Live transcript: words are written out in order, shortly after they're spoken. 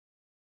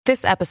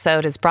This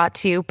episode is brought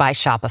to you by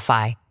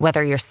Shopify.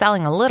 Whether you're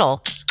selling a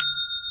little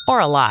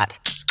or a lot,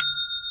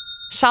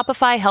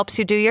 Shopify helps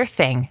you do your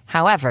thing,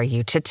 however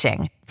you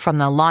cha-ching. From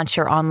the launch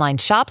your online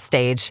shop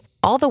stage,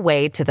 all the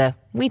way to the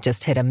we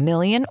just hit 1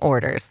 million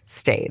orders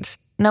stage.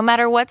 No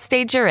matter what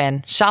stage you're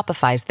in,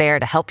 Shopify's there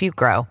to help you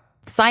grow.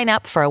 Sign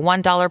up for a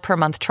 $1 per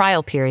month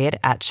trial period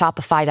at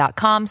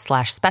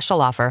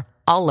shopify.com/special offer,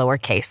 all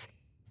lowercase.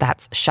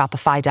 That's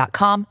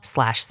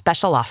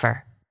shopify.com/special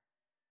offer.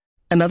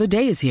 Another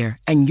day is here,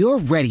 and you're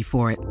ready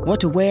for it. What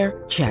to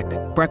wear? Check.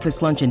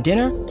 Breakfast, lunch, and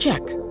dinner? Check.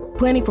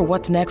 Planning for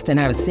what's next and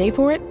how to save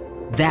for it?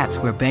 That's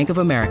where Bank of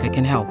America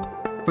can help.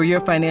 For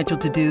your financial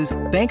to-dos,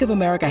 Bank of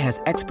America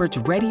has experts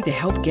ready to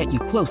help get you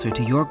closer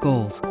to your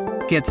goals.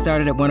 Get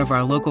started at one of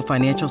our local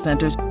financial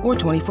centers or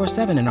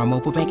 24/7 in our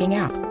mobile banking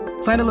app.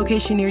 Find a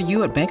location near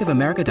you at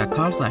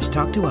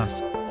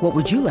bankofamerica.com/talktous. What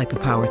would you like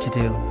the power to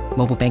do?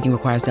 Mobile banking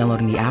requires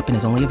downloading the app and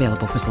is only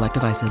available for select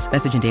devices.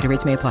 Message and data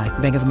rates may apply.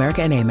 Bank of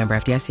America N.A., member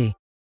FDIC.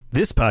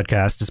 This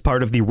podcast is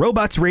part of the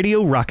Robots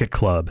Radio Rocket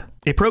Club,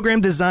 a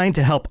program designed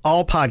to help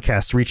all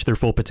podcasts reach their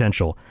full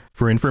potential.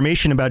 For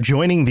information about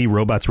joining the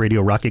Robots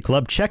Radio Rocket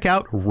Club, check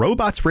out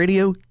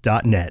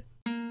robotsradio.net.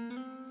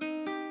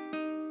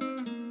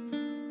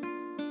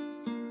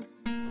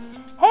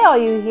 Hey all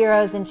you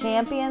heroes and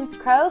champions,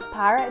 crows,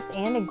 pirates,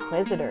 and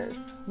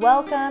inquisitors.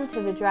 Welcome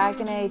to the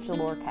Dragon Age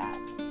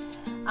Lorecast.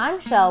 I'm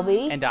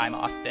Shelby. And I'm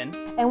Austin.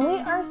 And we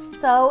are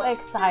so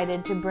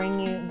excited to bring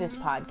you this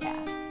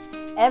podcast.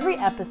 Every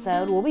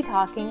episode, we'll be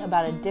talking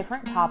about a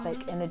different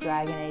topic in the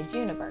Dragon Age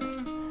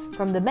universe.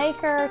 From the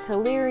Maker to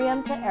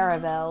Lyrium to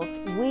Aravels,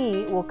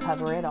 we will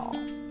cover it all.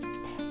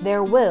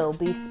 There will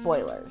be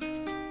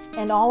spoilers.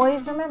 And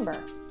always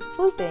remember,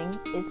 swooping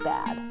is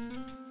bad.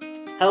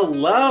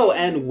 Hello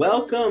and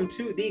welcome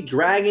to the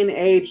Dragon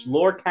Age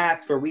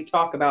Lorecast, where we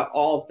talk about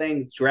all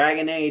things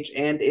Dragon Age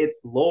and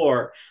its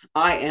lore.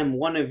 I am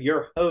one of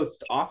your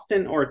hosts,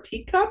 Austin or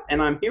Teacup,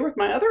 and I'm here with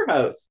my other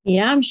host.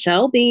 Yeah, I'm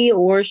Shelby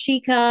or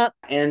She-Cup.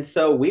 And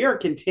so we are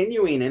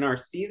continuing in our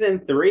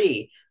season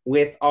 3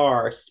 with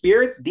our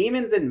Spirits,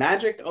 Demons, and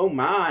Magic Oh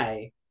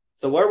My.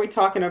 So what are we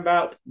talking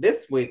about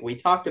this week? We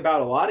talked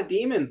about a lot of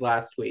demons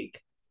last week.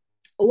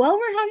 Well,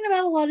 we're talking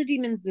about a lot of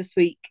demons this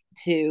week,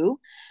 too.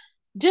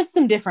 Just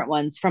some different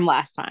ones from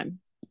last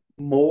time.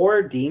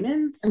 More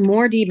demons?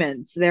 More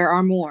demons. There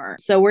are more.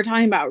 So we're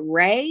talking about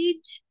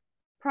rage,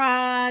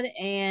 pride,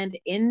 and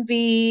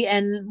envy.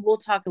 And we'll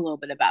talk a little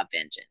bit about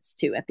vengeance,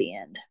 too, at the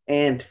end.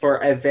 And for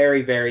a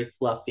very, very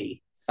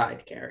fluffy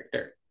side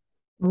character.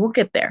 We'll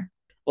get there.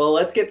 Well,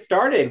 let's get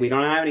started. We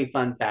don't have any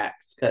fun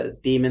facts because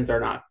demons are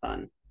not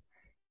fun.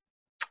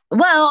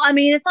 Well, I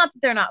mean, it's not that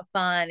they're not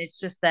fun. It's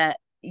just that,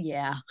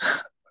 yeah.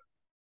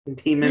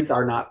 Demons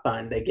are not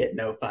fun. They get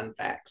no fun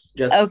facts.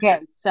 Just okay.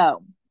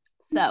 So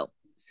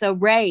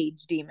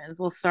rage demons.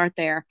 We'll start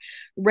there.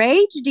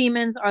 Rage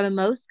demons are the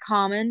most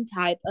common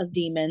type of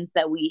demons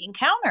that we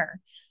encounter.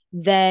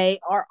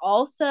 They are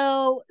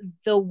also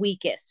the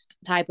weakest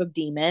type of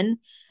demon.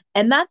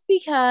 And that's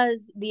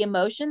because the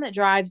emotion that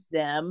drives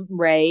them,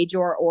 rage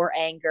or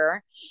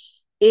anger,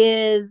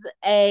 is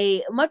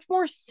a much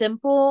more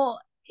simple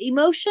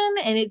emotion,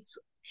 and it's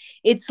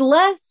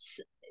less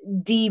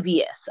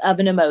devious of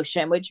an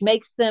emotion, which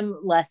makes them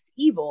less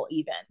evil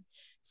even.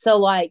 So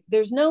like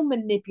there's no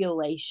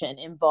manipulation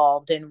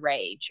involved in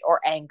rage or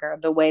anger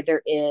the way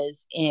there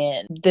is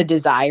in the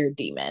desire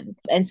demon.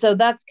 And so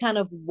that's kind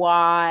of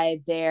why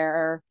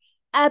they're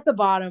at the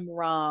bottom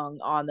rung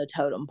on the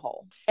totem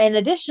pole. And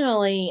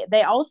additionally,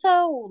 they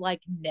also like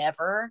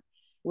never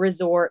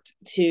resort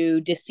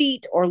to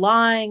deceit or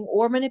lying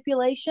or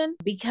manipulation,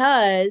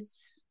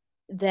 because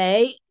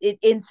they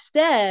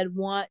instead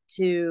want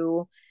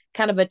to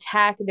kind of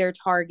attack their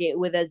target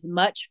with as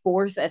much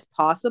force as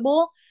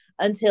possible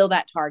until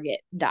that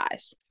target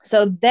dies.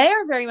 So they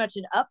are very much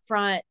an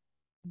upfront,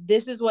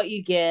 this is what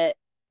you get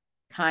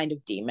kind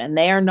of demon.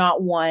 They are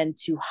not one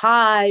to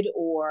hide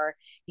or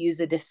use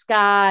a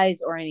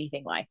disguise or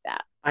anything like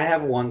that. I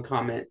have one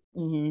comment.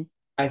 Mm-hmm.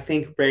 I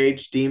think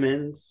rage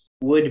demons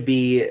would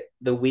be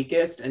the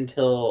weakest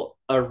until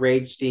a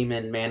rage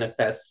demon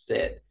manifests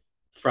it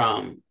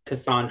from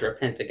Cassandra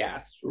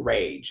Pentagast's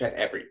rage at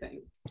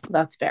everything.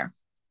 That's fair.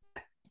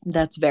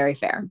 That's very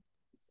fair.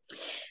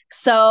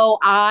 So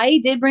I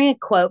did bring a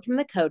quote from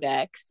the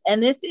Codex,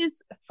 and this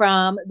is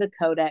from the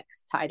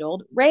Codex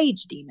titled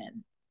Rage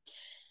Demon.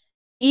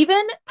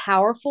 Even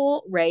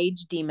powerful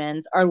rage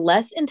demons are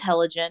less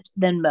intelligent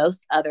than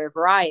most other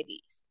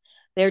varieties.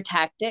 Their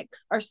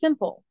tactics are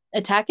simple.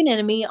 Attack an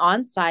enemy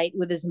on sight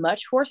with as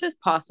much force as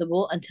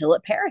possible until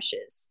it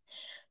perishes.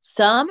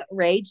 Some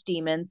rage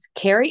demons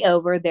carry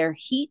over their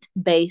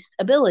heat-based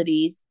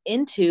abilities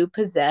into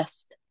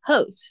possessed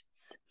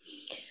hosts.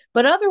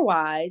 But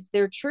otherwise,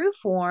 their true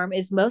form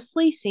is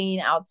mostly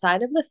seen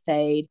outside of the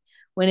Fade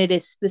when it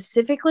is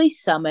specifically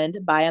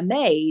summoned by a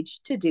mage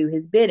to do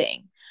his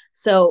bidding.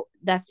 So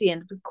that's the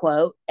end of the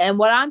quote. And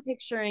what I'm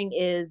picturing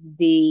is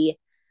the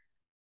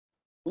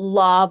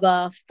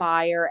lava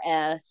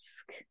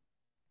fire-esque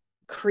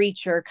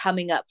creature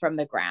coming up from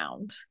the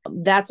ground.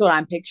 That's what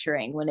I'm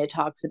picturing when it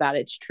talks about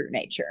its true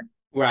nature.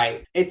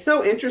 Right. It's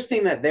so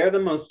interesting that they're the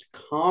most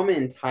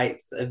common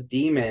types of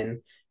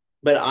demon,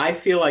 but I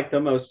feel like the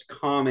most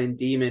common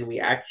demon we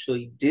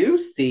actually do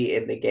see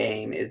in the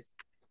game is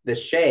the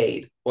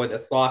Shade or the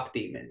Sloth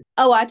demon.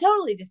 Oh, I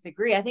totally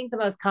disagree. I think the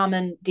most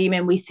common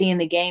demon we see in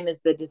the game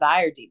is the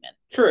Desire demon.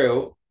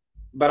 True,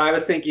 but I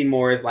was thinking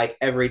more as like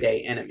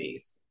everyday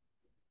enemies.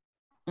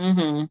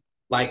 Mm-hmm.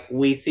 Like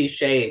we see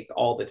Shades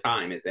all the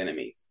time as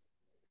enemies.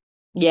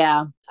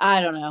 Yeah,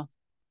 I don't know.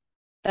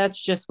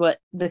 That's just what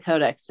the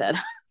Codex said.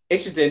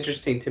 It's just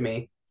interesting to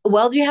me.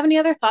 Well, do you have any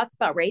other thoughts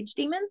about rage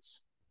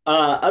demons?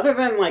 Other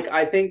than like,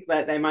 I think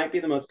that they might be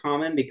the most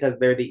common because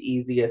they're the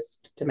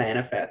easiest to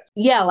manifest.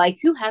 Yeah, like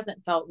who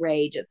hasn't felt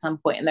rage at some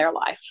point in their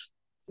life?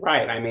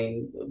 Right. I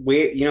mean,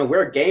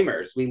 we're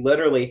gamers. We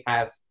literally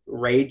have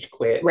rage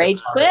quit.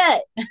 Rage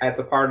quit. As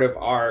a part of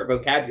our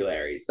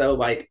vocabulary. So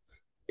like,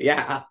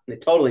 yeah,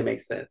 it totally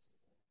makes sense.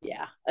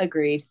 Yeah,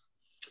 agreed.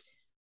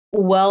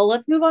 Well,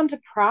 let's move on to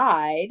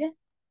pride,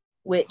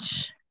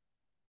 which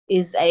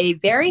is a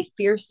very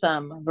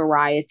fearsome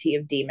variety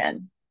of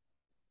demon.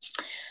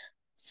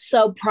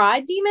 So,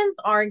 pride demons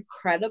are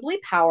incredibly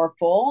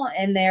powerful,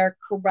 and they're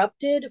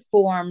corrupted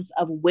forms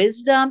of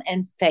wisdom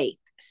and faith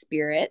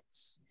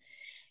spirits.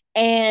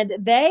 And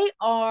they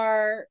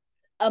are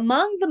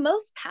among the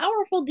most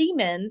powerful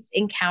demons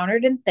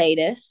encountered in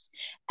Thedas,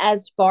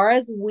 as far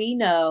as we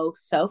know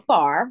so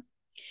far.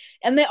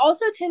 And they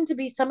also tend to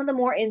be some of the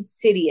more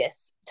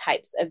insidious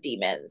types of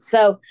demons.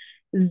 So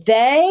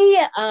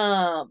they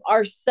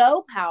are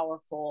so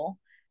powerful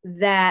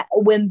that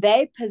when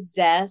they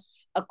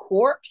possess a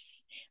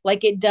corpse,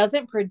 like it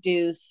doesn't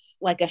produce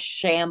like a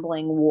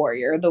shambling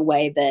warrior the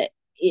way that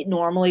it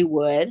normally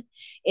would.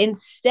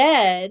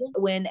 Instead,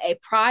 when a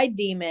pride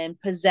demon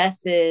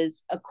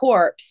possesses a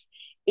corpse,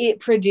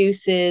 it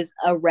produces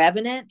a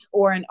revenant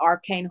or an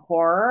arcane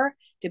horror,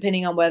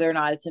 depending on whether or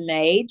not it's a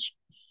mage,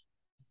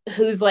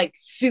 who's like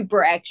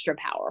super extra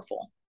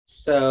powerful.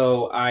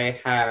 So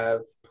I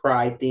have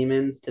pride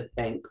demons to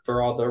thank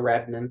for all the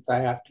revenants I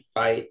have to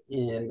fight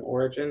in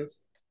Origins.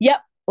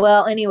 Yep.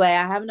 Well, anyway,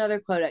 I have another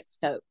codex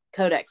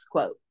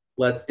quote.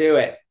 Let's do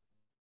it.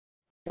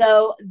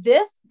 So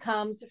this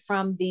comes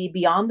from the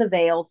Beyond the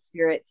Veil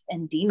Spirits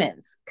and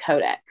Demons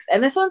Codex.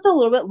 And this one's a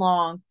little bit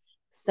long,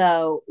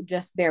 so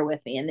just bear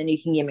with me and then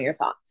you can give me your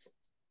thoughts.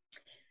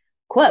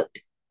 Quote,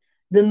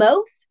 "The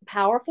most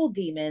powerful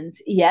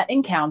demons yet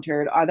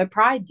encountered are the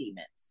pride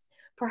demons,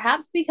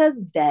 perhaps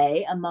because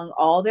they, among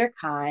all their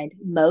kind,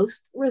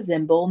 most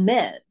resemble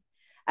men,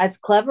 as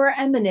clever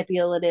and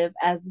manipulative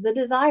as the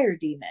desire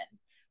demon,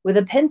 with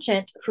a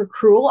penchant for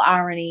cruel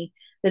irony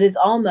that is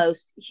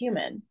almost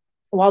human.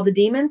 While the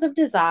demons of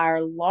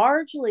desire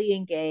largely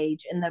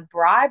engage in the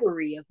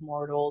bribery of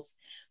mortals,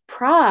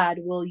 pride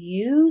will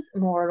use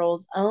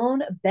mortals'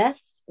 own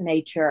best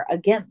nature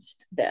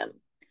against them.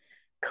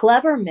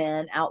 Clever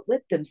men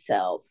outwit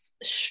themselves.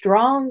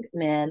 Strong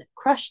men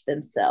crush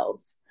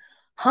themselves.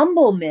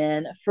 Humble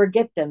men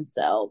forget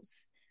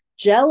themselves.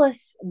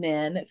 Jealous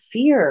men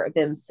fear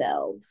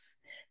themselves.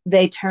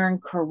 They turn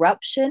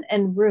corruption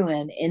and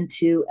ruin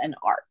into an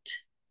art."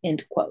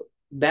 End quote.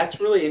 That's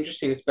really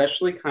interesting,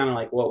 especially kind of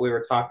like what we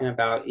were talking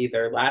about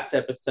either last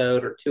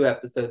episode or 2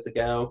 episodes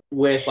ago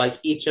with like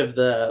each of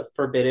the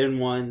forbidden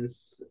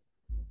ones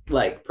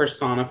like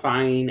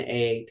personifying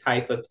a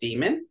type of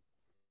demon.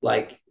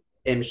 Like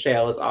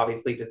Imshale is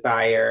obviously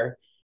desire.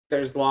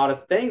 There's a lot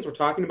of things. We're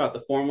talking about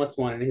the formless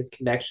one and his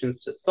connections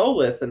to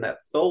soulless, and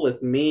that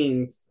soulless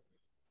means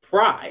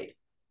pride.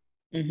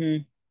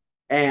 Mm-hmm.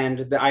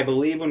 And I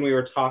believe when we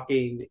were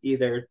talking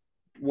either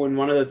when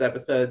one of those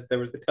episodes, there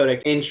was the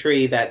codex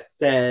entry that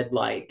said,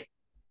 like,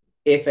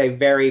 if a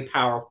very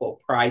powerful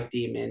pride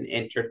demon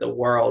entered the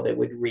world, it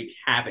would wreak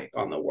havoc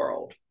on the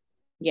world.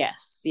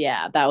 Yes.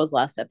 Yeah. That was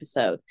last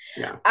episode.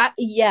 Yeah.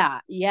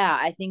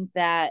 I think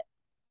that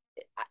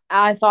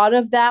I thought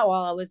of that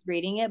while I was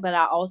reading it, but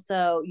I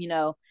also,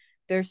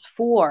 there's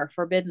 4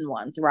 forbidden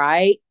ones,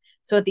 right?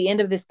 So at the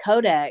end of this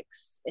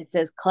codex, it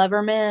says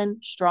clever men,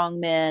 strong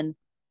men,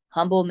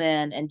 humble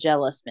men, and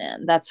jealous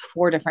men. That's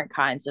 4 different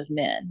kinds of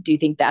men. Do you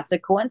think that's a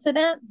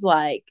coincidence?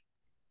 Like,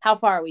 how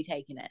far are we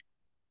taking it?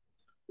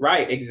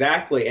 Right,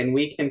 exactly. And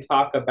we can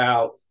talk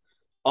about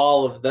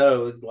all of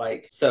those,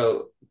 like,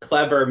 so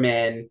clever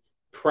men,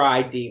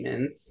 pride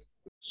demons,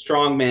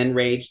 strong men,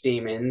 rage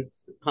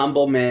demons,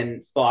 humble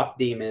men, sloth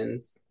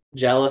demons,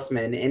 jealous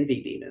men,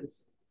 envy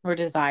demons. Or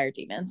desire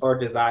demons. Or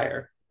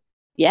desire.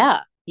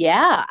 Yeah.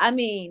 Yeah. I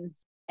mean,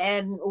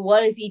 and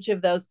what if each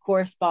of those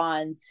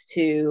corresponds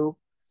to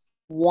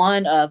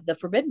one of the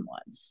forbidden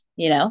ones,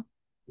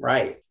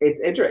 Right.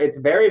 It's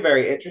very,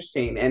 very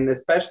interesting. And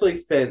especially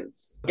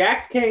since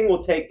Gax King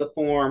will take the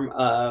form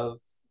of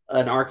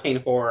an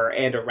arcane horror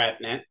and a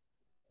revenant,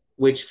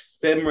 which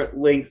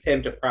links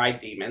him to pride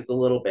demons a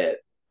little bit.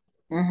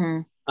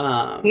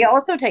 Mm-hmm. He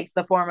also takes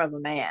the form of a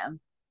man.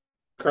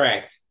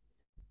 Correct.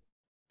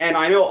 And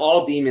I know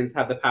all demons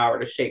have the power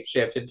to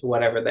shapeshift into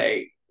whatever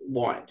they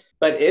want.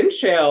 But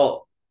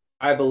Imshale,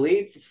 I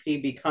believe he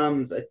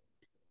becomes a,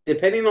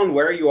 depending on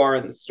where you are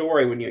in the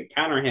story when you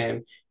encounter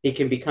him, he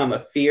can become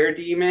a fear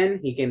demon,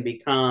 he can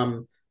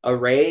become a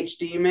rage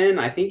demon.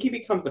 I think he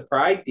becomes a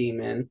pride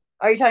demon.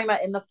 Are you talking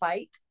about in the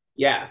fight?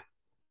 Yeah.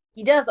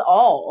 He does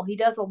all. He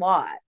does a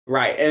lot.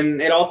 Right.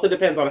 And it also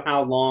depends on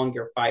how long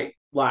your fight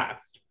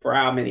lasts, for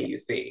how many you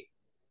see.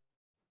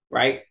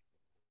 Right?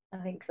 I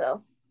think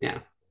so. Yeah.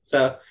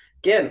 So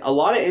again, a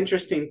lot of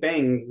interesting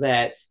things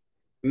that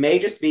may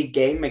just be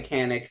game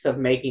mechanics of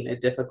making a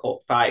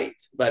difficult fight,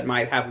 but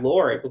might have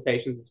lore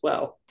implications as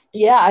well.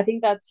 Yeah, I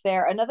think that's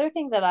fair. Another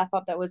thing that I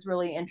thought that was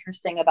really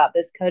interesting about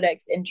this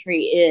codex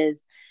entry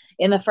is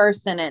in the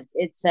first sentence,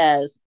 it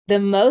says, the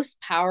most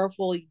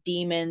powerful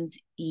demons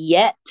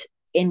yet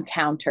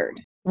encountered,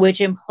 which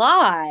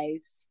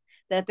implies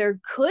that there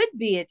could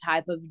be a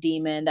type of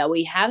demon that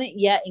we haven't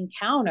yet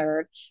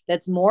encountered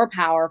that's more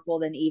powerful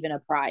than even a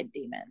pride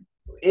demon.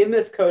 In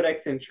this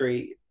codex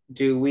entry,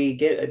 do we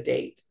get a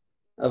date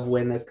of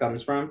when this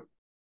comes from?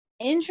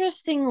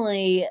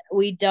 Interestingly,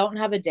 we don't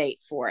have a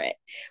date for it.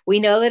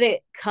 We know that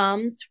it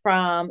comes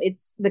from,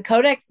 it's the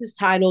codex is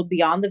titled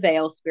Beyond the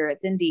Veil,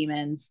 Spirits and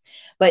Demons,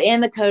 but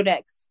in the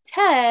codex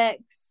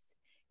text,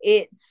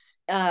 it's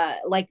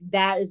like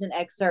that is an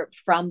excerpt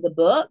from the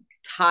book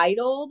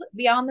titled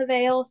Beyond the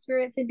Veil,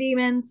 Spirits and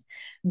Demons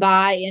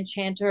by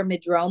Enchanter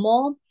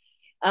Midromal.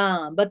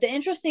 But the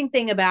interesting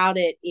thing about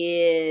it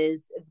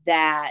is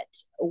that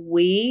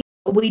we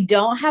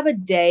don't have a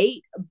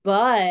date,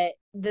 but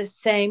the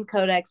same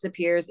codex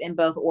appears in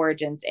both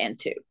Origins and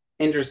 2.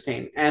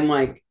 Interesting. And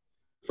like,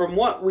 from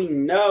what we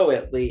know,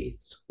 at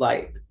least,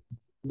 like,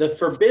 the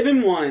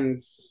Forbidden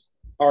Ones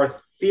are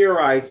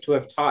theorized to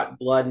have taught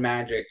blood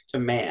magic to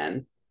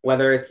man,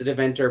 whether it's the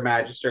Deventor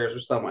Magisters or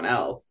someone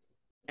else.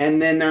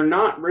 And then they're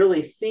not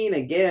really seen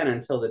again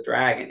until the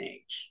Dragon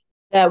Age.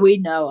 That we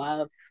know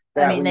of.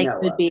 That I mean, we they know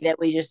could of. be that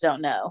we just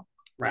don't know.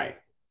 Right.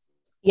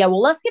 Yeah,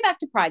 well, let's get back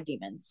to Pride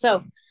Demons.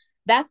 So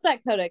that's that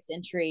codex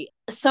entry.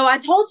 So I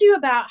told you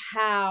about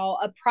how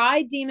a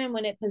pride demon,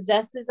 when it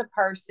possesses a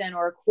person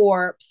or a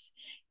corpse,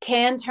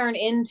 can turn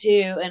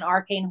into an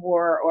arcane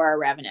horror or a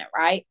revenant,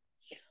 right?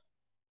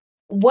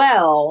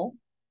 Well,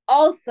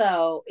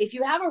 also, if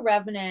you have a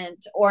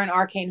revenant or an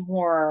arcane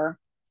horror,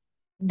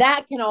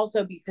 that can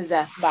also be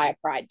possessed by a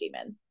pride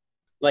demon.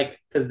 Like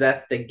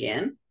possessed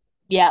again?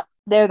 Yep,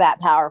 they're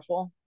that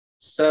powerful.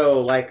 So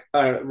like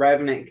a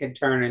revenant can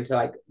turn into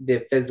like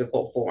the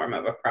physical form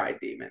of a pride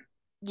demon.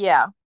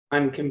 Yeah.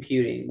 I'm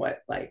computing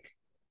what, like,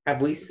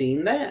 have we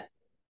seen that?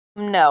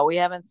 No, we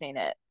haven't seen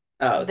it.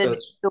 Oh, so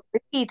it's The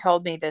wiki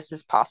told me this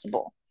is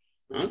possible.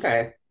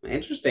 okay.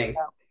 Interesting.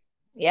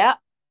 Yeah.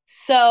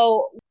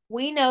 So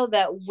we know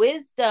that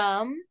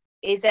wisdom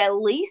is at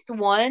least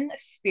one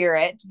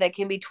spirit that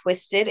can be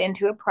twisted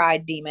into a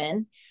pride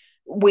demon.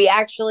 We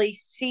actually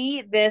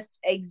see this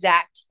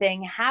exact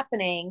thing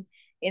happening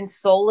in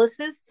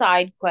Solas's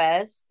side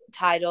quest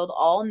titled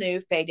All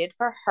New Fated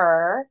for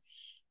Her.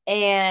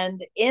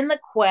 And in the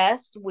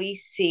quest, we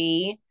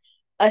see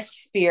a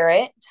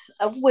spirit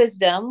of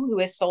wisdom who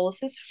is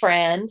Solas's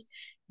friend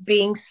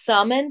being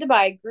summoned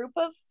by a group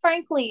of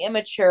frankly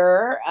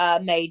immature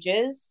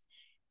mages,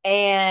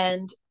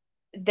 and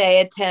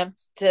they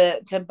attempt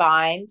to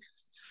bind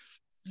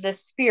the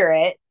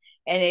spirit,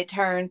 and it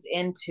turns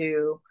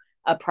into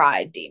a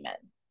pride demon.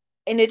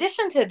 In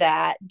addition to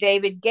that,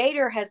 David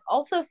Gator has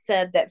also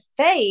said that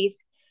Faith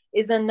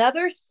is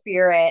another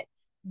spirit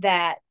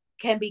that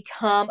can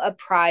become a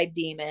pride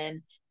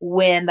demon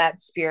when that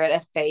spirit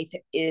of faith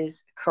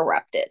is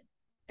corrupted.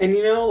 And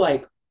you know,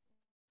 like,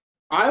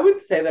 I would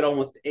say that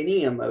almost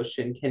any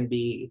emotion can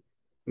be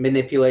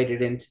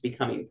manipulated into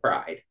becoming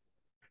pride.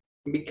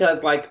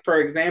 Because, like, for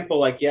example,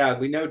 like, yeah,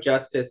 we know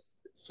justice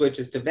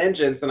switches to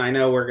vengeance, and I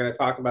know we're going to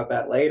talk about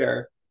that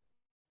later.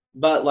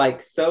 But,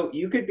 like, so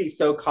you could be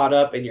so caught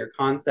up in your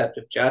concept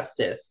of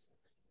justice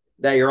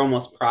that you're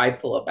almost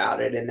prideful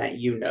about it and that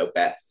you know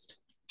best.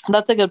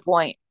 That's a good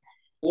point.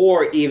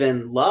 Or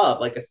even love,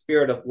 like a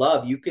spirit of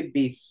love. You could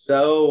be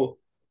so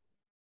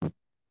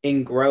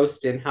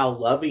engrossed in how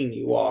loving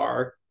you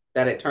are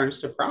that it turns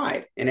to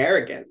pride and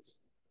arrogance.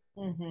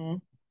 Mm-hmm.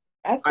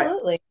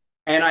 Absolutely.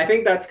 And I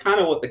think that's kind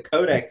of what the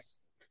codex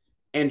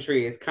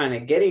entry is kind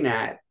of getting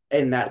at,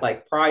 in that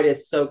like pride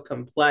is so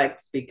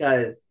complex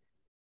because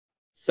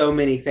so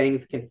many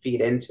things can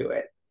feed into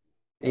it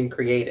and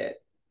create it.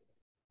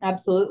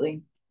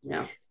 Absolutely.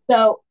 Yeah.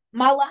 So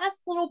my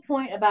last little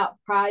point about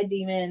pride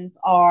demons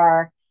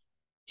are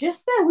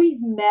just that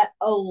we've met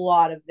a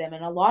lot of them,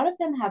 and a lot of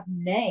them have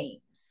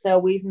names. So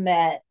we've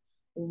met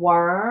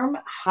Worm,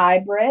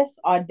 Hybris,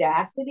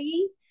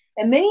 Audacity,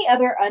 and many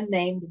other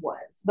unnamed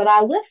ones. But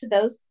I lift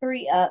those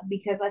three up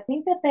because I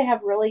think that they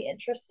have really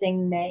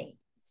interesting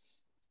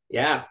names.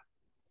 Yeah.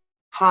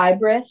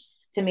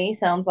 Hybris to me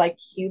sounds like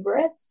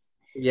hubris.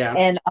 Yeah.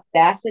 And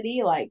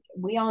Audacity, like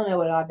we all know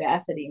what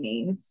audacity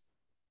means.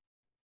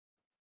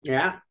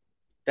 Yeah,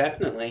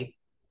 definitely.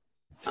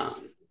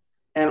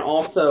 And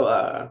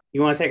also,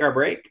 you want to take our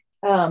break?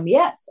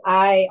 Yes,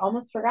 I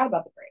almost forgot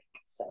about the break.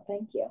 So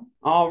thank you.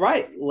 All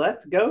right,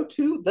 let's go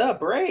to the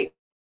break.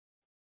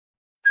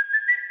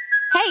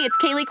 Hey, it's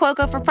Kaylee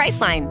Cuoco for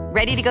Priceline.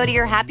 Ready to go to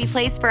your happy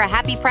place for a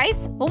happy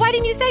price? Well, why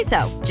didn't you say so?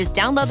 Just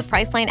download the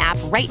Priceline app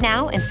right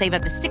now and save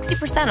up to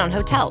 60% on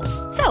hotels.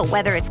 So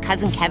whether it's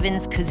Cousin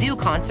Kevin's Kazoo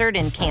Concert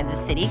in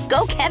Kansas City,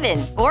 go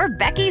Kevin, or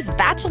Becky's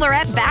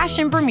Bachelorette Bash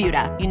in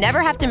Bermuda, you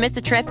never have to miss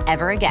a trip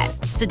ever again.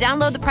 So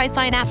download the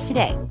Priceline app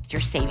today. Your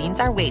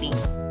savings are waiting.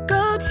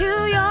 Go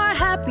to your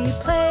happy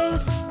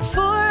place for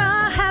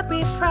a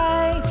happy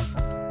price.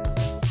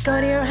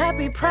 Go to your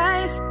happy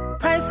price,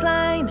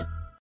 Priceline.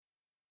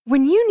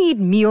 When you need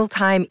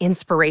mealtime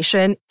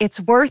inspiration,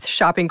 it's worth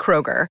shopping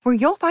Kroger, where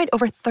you'll find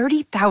over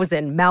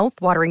 30,000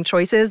 mouth-watering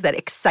choices that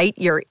excite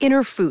your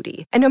inner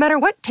foodie. And no matter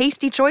what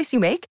tasty choice you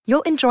make,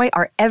 you'll enjoy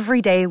our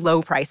everyday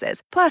low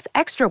prices, plus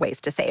extra ways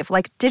to save,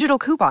 like digital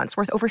coupons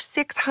worth over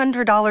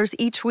 $600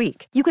 each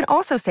week. You can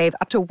also save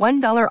up to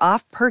 $1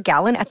 off per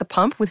gallon at the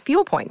pump with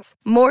fuel points.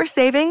 More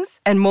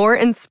savings and more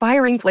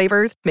inspiring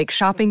flavors make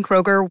shopping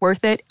Kroger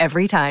worth it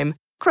every time.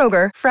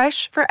 Kroger,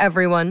 fresh for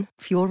everyone.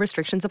 Fuel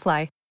restrictions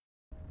apply.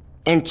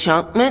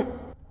 Enchantment?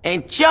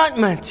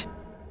 Enchantment!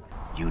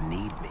 You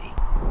need me.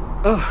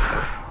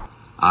 Ugh.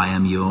 I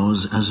am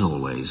yours as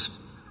always.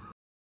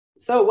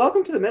 So,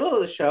 welcome to the middle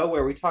of the show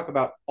where we talk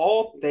about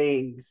all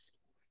things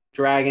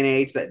Dragon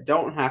Age that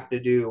don't have to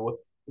do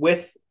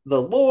with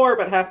the lore,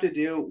 but have to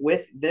do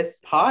with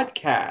this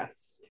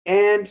podcast.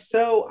 And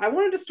so I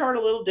wanted to start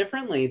a little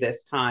differently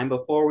this time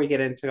before we get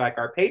into like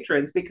our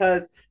patrons,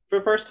 because for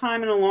the first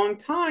time in a long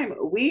time,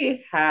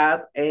 we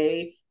have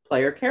a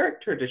player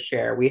character to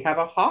share. We have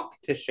a Hawk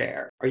to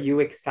share. Are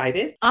you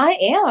excited? I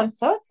am. I'm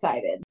so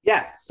excited.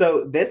 Yeah.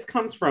 So this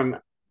comes from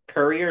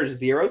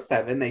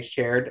Courier07. They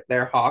shared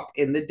their Hawk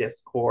in the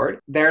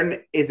Discord.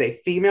 There is a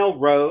female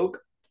rogue,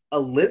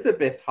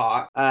 Elizabeth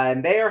Hawk,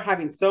 and they are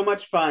having so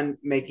much fun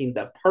making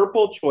the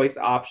purple choice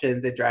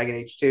options in Dragon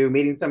Age 2,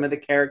 meeting some of the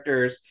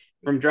characters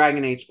from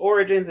Dragon Age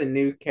Origins and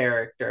new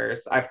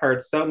characters I've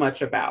heard so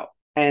much about.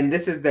 And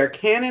this is their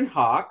canon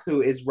Hawk,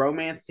 who is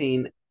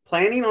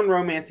planning on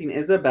romancing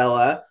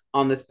Isabella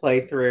on this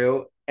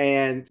playthrough,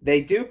 and they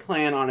do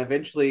plan on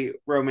eventually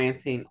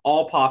romancing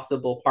all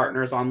possible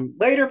partners on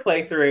later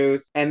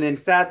playthroughs. And then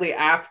sadly,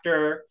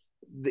 after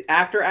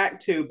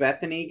Act 2,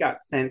 Bethany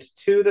got sent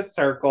to the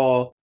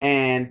Circle,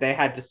 and they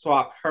had to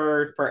swap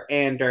her for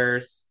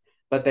Anders,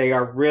 but they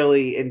are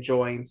really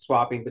enjoying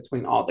swapping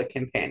between all the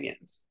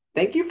companions.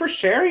 Thank you for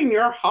sharing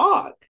your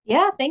Hawk.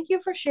 Yeah, thank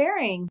you for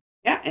sharing.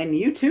 Yeah, and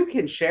you too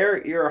can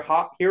share your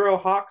Hero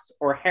Hawks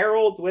or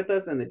Heralds with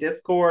us in the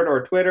Discord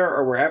or Twitter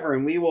or wherever,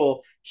 and we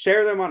will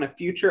share them on a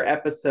future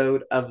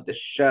episode of the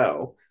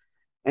show.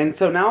 And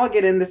so now I'll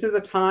get in. This is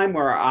a time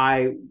where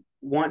I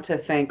want to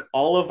thank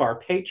all of our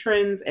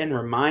patrons and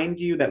remind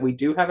you that we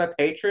do have a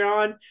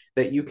Patreon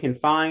that you can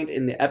find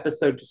in the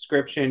episode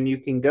description. You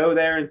can go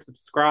there and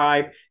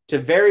subscribe to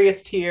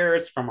various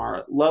tiers, from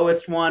our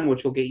lowest one,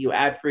 which will get you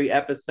ad-free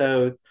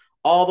episodes,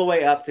 all the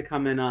way up to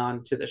coming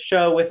on to the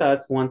show with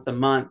us once a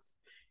month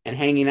and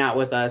hanging out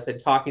with us and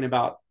talking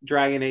about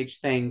Dragon Age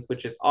things,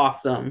 which is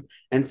awesome.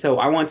 And so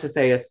I want to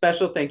say a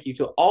special thank you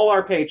to all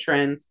our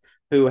patrons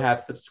who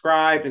have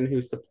subscribed and who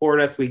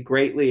support us. We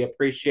greatly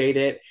appreciate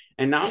it.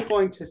 And now I'm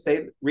going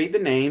to read the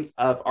names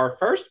of our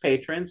first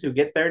patrons who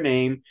get their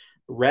name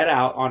read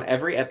out on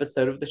every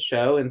episode of the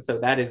show. And so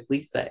that is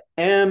Lisa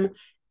M.,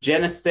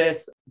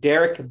 Genesis,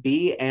 Derek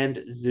B.,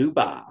 and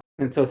Zuba.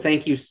 And so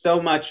thank you so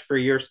much for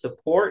your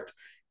support.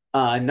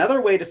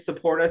 Another way to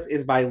support us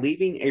is by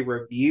leaving a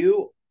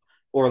review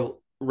or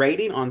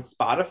rating on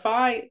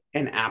Spotify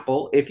and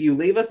Apple. If you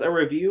leave us a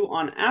review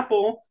on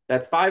Apple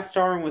that's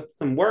 5-star and with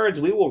some words,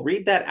 we will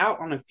read that out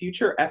on a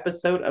future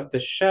episode of the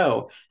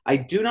show. I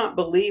do not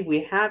believe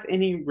we have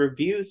any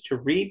reviews to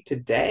read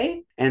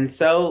today. And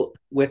so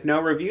with no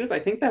reviews, I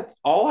think that's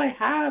all I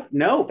have.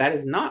 No, that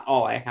is not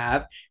all I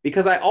have,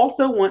 because I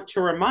also want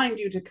to remind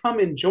you to come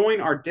and join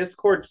our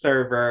Discord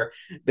server,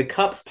 The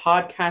Cups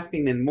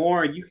Podcasting and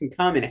More. You can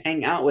come and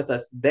hang out with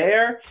us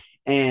there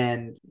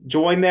and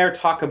join there,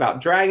 talk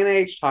about Dragon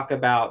Age, talk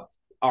about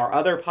our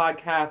other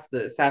podcasts,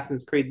 the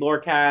Assassin's Creed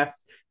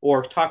Lorecast,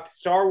 or talk to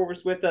Star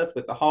Wars with us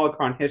with the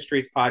Holocron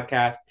Histories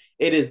podcast.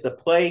 It is the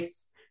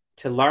place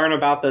to learn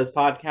about those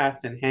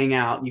podcasts and hang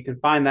out. You can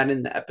find that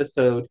in the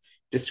episode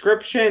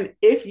description.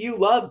 If you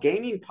love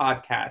gaming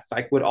podcasts,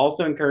 I would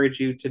also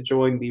encourage you to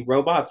join the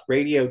Robots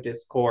Radio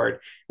Discord,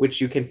 which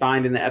you can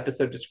find in the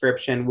episode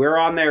description. We're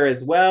on there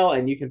as well,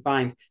 and you can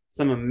find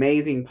some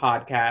amazing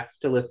podcasts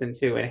to listen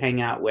to and hang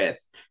out with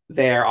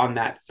there on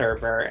that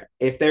server.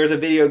 If there's a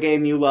video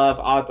game you love,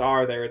 odds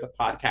are there is a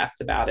podcast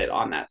about it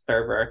on that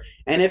server.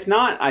 And if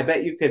not, I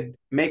bet you could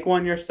make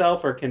one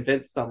yourself or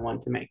convince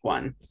someone to make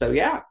one. So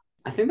yeah,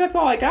 I think that's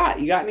all I got.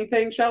 You got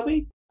anything,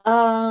 Shelby?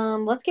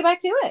 Let's get back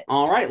to it.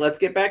 All right, let's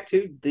get back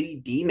to the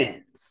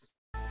demons.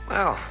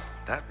 Well,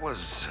 that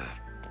was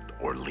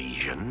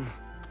Orlesian.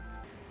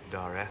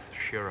 Dareth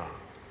Shira.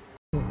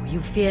 You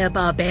fear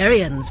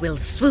barbarians will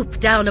swoop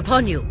down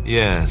upon you.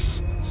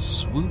 Yes,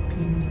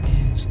 swooping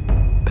is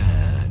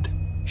bad.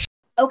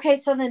 Okay,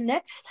 so the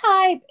next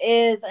type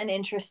is an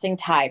interesting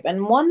type,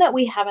 and one that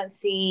we haven't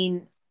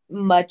seen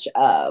much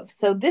of.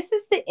 So this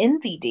is the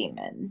Envy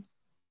Demon.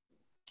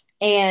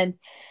 And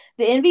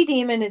the Envy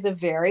Demon is a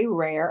very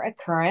rare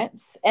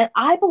occurrence. And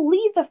I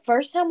believe the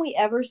first time we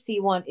ever see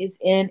one is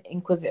in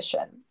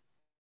Inquisition.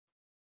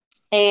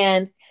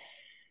 And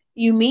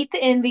you meet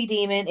the Envy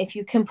Demon if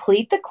you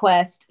complete the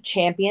quest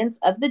Champions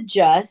of the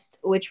Just,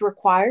 which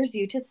requires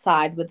you to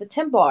side with the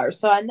Templars.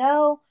 So I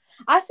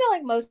feel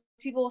like most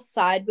people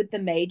side with the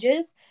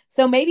mages.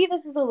 So maybe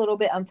this is a little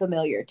bit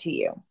unfamiliar to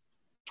you.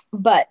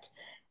 But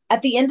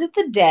at the end of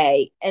the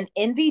day, an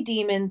Envy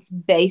Demon's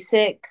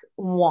basic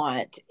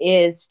want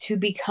is to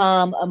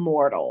become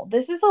immortal.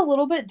 This is a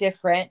little bit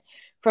different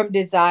from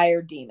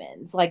Desire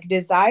Demons. Like,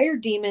 Desire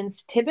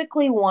Demons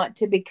typically want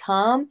to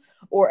become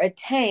or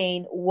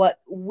attain what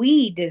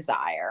we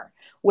desire,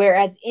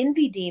 whereas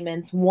Envy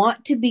Demons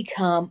want to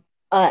become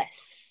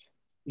us.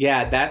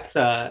 Yeah, that's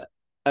a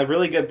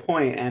really good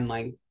point. And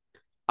like,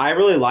 I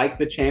really like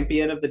the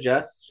Champion of the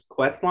Just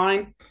quest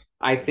line.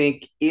 I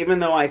think, even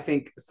though I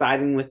think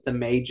siding with the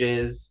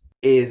mages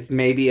is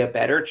maybe a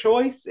better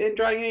choice in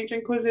Dragon Age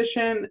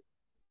Inquisition,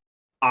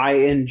 I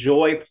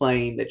enjoy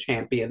playing the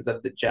Champions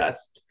of the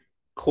Just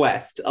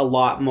quest a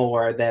lot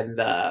more than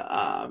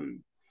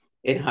the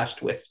in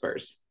Hushed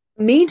Whispers.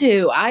 Me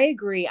too. I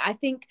agree. I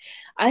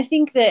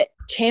think that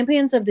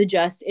Champions of the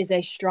Just is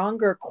a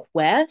stronger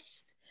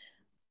quest,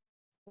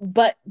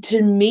 but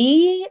to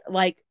me,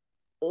 like,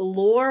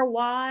 lore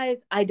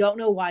wise, I don't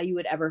know why you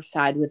would ever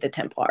side with the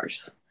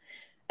Templars,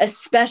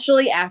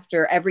 especially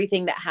after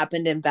everything that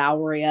happened in Val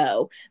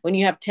Royeaux, when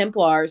you have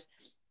Templars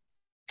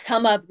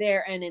come up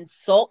there and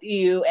insult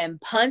you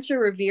and punch a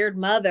revered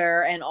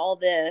mother and all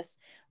this,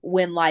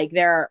 when like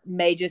there are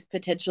mages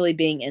potentially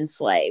being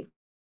enslaved.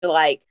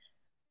 Like,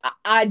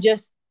 I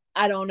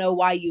don't know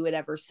why you would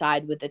ever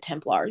side with the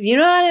Templars. You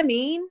know what I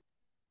mean?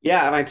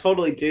 Yeah, and I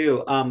totally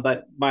do.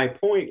 But my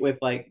point with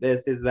like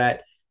this is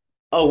that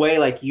a way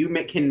like you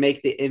can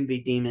make the Envy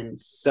Demon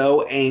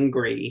so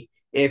angry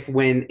if,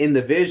 when in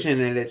the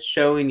vision and it's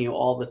showing you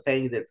all the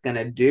things it's going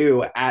to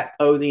do at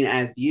posing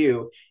as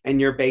you,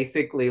 and you're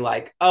basically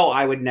like, oh,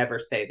 I would never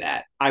say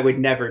that. I would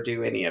never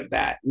do any of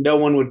that. No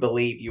one would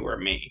believe you were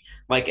me.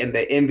 Like, and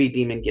the Envy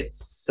Demon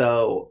gets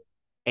so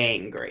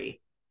angry.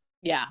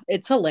 Yeah,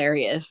 it's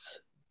hilarious.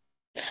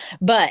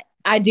 But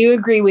I do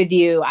agree with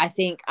you. I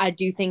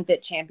do think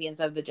that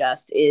Champions of the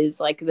Just is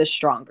like the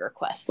stronger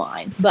quest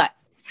line. But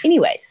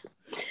anyways,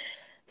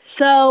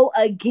 so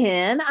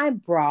again, I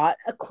brought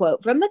a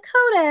quote from the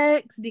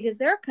Codex because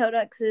there are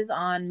codexes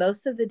on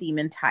most of the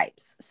demon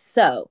types.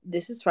 So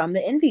this is from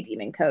the Envy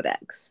Demon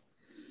Codex.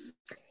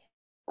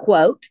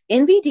 Quote,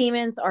 Envy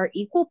demons are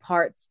equal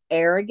parts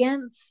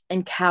arrogance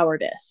and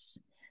cowardice.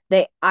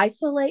 They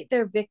isolate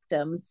their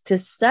victims to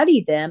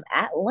study them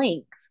at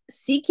length,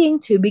 seeking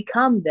to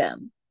become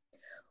them.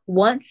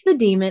 Once the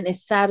demon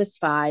is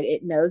satisfied,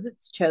 it knows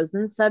its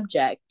chosen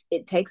subject,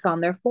 it takes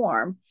on their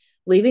form,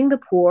 leaving the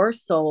poor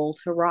soul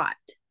to rot.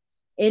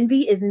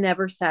 Envy is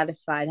never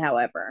satisfied,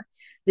 however.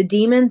 The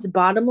demon's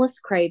bottomless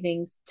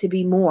cravings to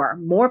be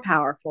more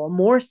powerful,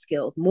 more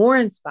skilled, more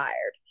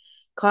inspired,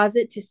 cause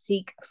it to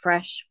seek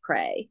fresh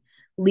prey,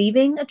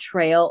 leaving a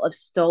trail of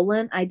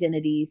stolen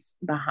identities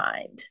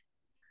behind.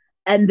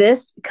 And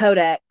this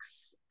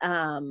codex,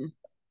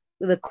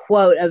 the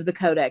quote of the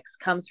codex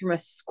comes from a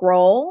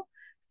scroll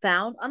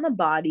found on the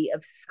body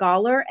of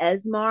scholar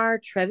Esmar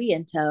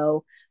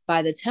Treviento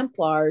by the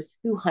Templars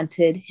who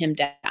hunted him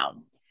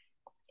down.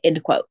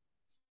 End quote.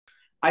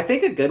 I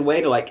think a good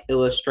way to like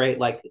illustrate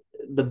like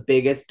the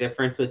biggest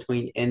difference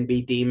between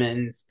Envy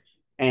Demons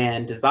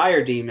and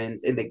Desire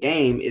Demons in the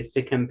game is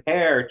to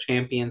compare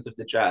Champions of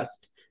the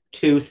Just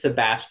to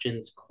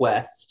Sebastian's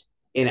quest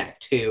in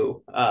Act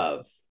 2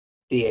 of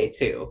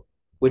DA2,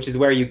 which is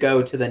where you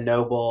go to the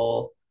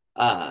noble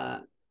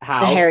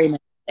house,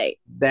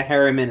 the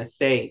Harriman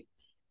estate,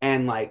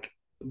 and like,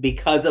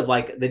 because of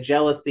like the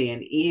jealousy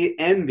and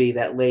envy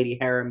that Lady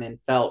Harriman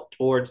felt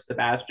towards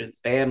Sebastian's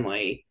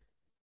family,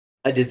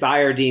 a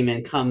Desire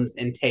Demon comes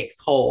and takes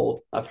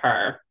hold of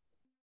her.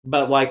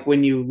 But like,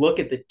 when you look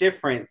at the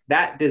difference,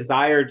 that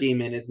Desire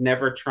Demon is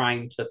never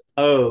trying to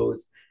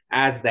pose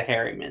as the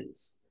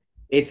Harrimans.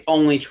 It's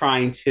only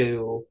trying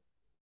to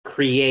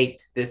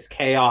create this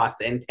chaos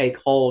and take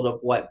hold of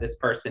what this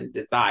person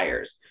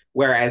desires.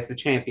 Whereas the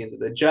Champions of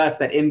the Just,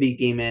 that Envy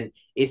Demon,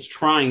 is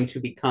trying to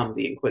become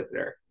the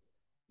Inquisitor.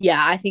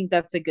 Yeah, I think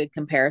that's a good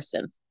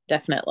comparison.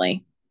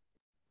 Definitely.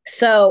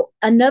 So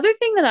another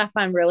thing that I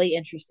find really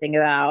interesting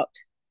about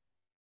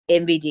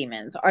Envy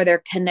Demons are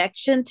their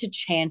connection to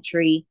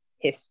Chantry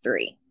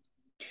history.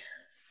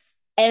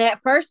 And at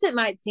first it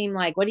might seem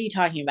like, what are you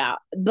talking about?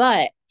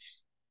 But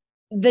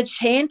the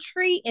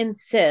Chantry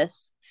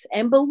insists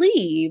and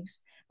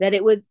believes that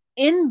it was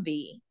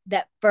envy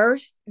that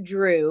first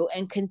drew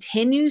and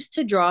continues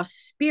to draw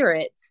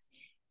spirits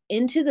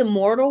into the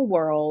mortal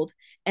world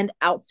and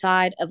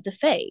outside of the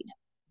Fade.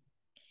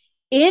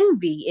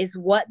 Envy is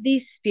what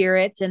these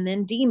spirits and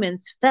then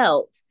demons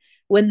felt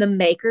when the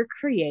Maker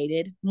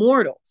created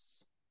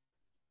mortals.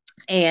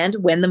 And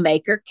when the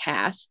Maker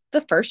cast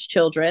the first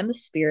children, the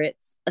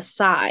spirits,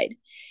 aside.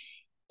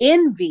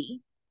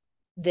 Envy,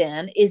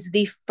 then, is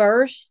the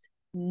first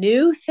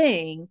new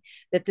thing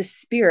that the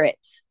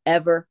spirits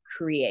ever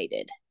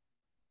created.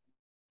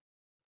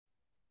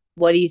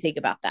 What do you think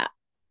about that?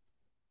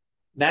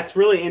 That's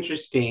really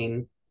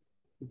interesting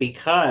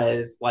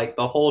because, like,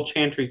 the whole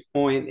Chantry's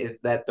point is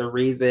that the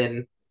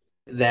reason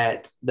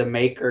that the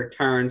maker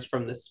turns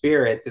from the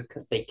spirits is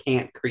because they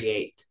can't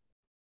create.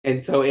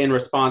 And so in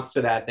response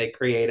to that, they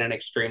create an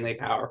extremely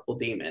powerful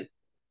demon.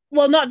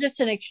 Well, not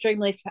just an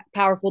extremely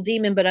powerful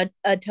demon, but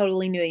a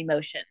totally new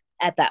emotion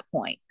at that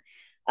point.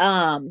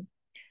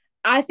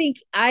 I think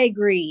I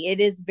agree. It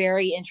is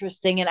very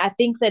interesting. And I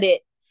think that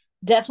it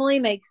definitely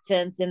makes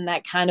sense in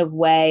that kind of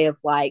way of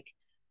like,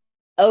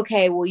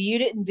 okay, well, you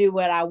didn't do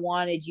what I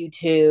wanted you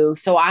to,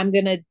 so I'm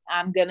gonna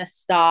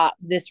stop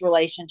this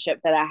relationship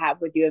that I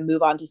have with you and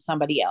move on to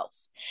somebody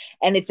else.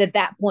 And it's at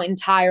that point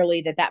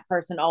entirely that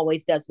person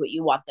always does what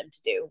you want them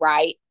to do,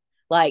 right?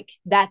 Like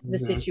that's the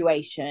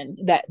situation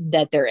that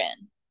they're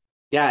in.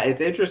 Yeah,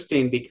 it's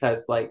interesting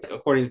because, like,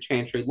 according to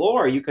Chantry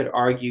lore, you could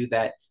argue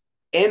that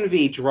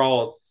envy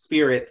draws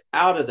spirits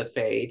out of the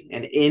Fade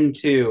and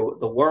into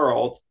the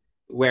world,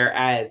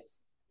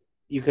 whereas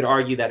you could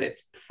argue that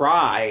it's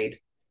pride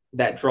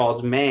that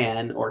draws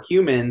man or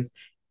humans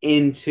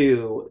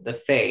into the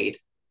Fade,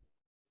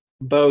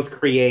 both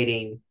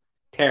creating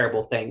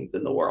terrible things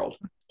in the world.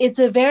 It's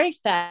a very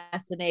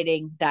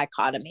fascinating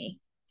dichotomy,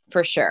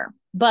 for sure.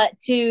 But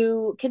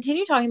to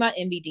continue talking about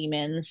envy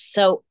demons,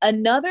 so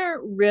another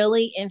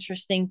really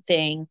interesting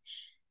thing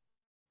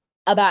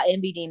about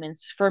envy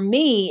demons for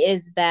me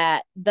is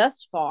that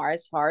thus far,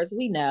 as far as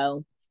we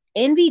know,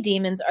 envy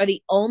demons are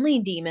the only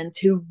demons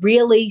who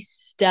really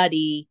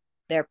study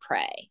their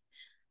prey.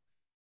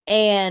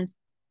 And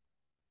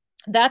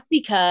that's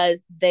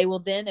because they will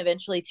then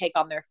eventually take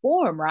on their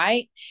form,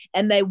 right?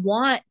 And they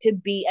want to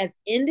be as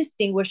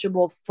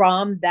indistinguishable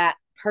from that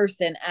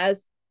person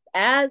as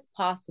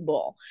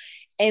possible.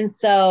 And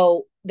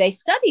so they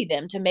study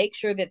them to make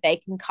sure that they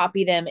can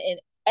copy them in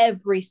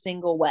every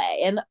single way.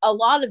 And a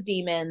lot of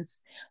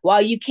demons,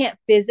 while you can't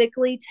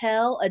physically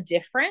tell a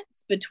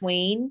difference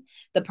between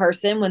the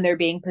person when they're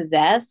being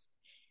possessed,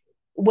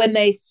 when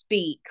they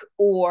speak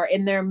or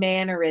in their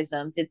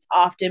mannerisms, it's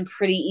often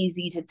pretty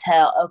easy to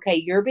tell, okay,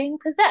 you're being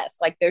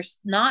possessed. Like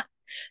there's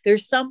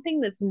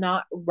something that's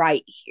not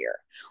right here.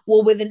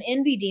 Well, with an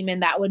envy demon,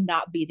 that would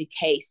not be the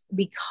case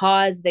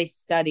because they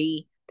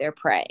study their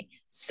prey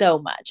so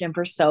much and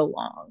for so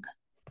long.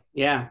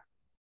 Yeah,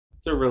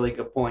 it's a really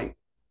good point.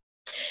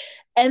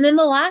 And then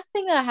the last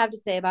thing that I have to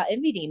say about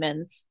envy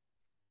demons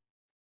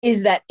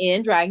is that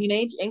in Dragon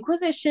Age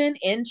Inquisition,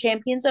 in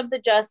Champions of the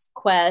Just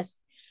quest,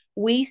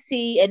 we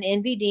see an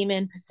envy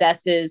demon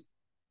possesses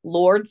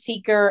Lord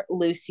Seeker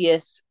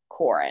Lucius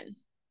Corrin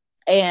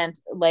and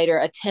later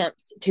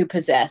attempts to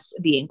possess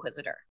the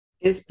Inquisitor.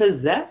 Is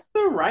possess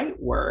the right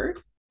word?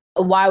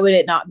 Why would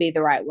it not be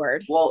the right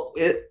word? Well,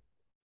 it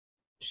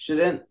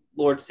shouldn't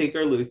Lord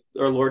Seeker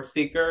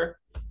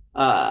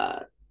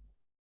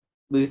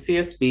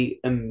Lucius be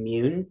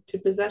immune to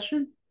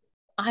possession?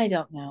 I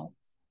don't know.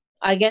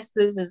 I guess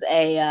this is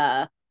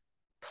a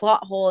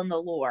plot hole in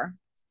the lore.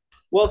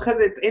 Well, because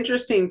it's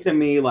interesting to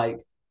me, like,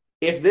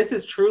 if this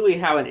is truly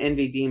how an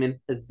envy demon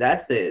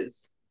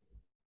possesses,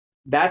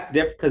 that's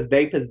different because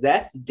they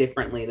possess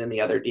differently than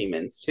the other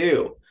demons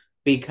too.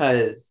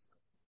 Because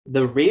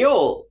the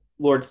real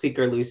Lord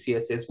Seeker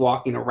Lucius is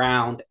walking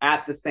around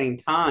at the same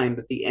time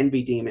that the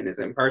envy demon is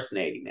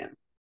impersonating him.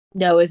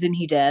 No, isn't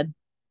he dead?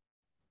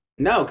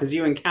 No, because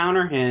you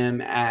encounter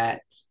him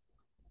at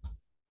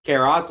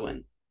Kaer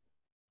Oswin.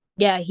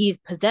 Yeah, he's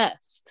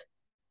possessed.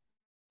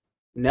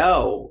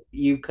 No,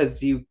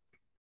 because you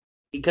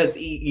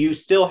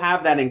still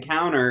have that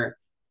encounter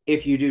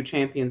if you do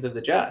Champions of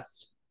the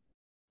Just.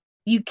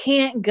 You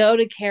can't go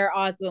to Kaer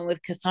Oswin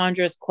with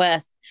Cassandra's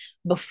quest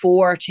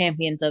before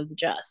Champions of the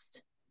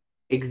Just.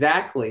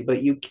 Exactly,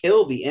 but you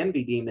kill the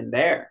envy demon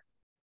there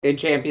in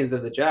Champions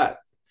of the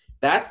Just.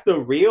 That's the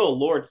real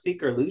Lord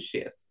Seeker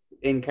Lucius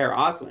in Kaer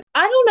Oswin.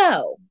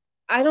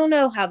 I don't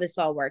know how this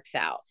all works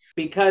out.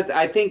 Because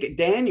I think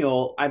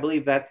Daniel, I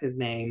believe that's his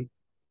name,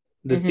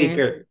 the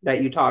Seeker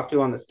that you talked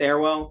to on the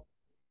stairwell.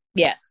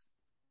 Yes.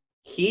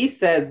 He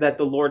says that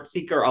the Lord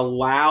Seeker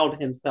allowed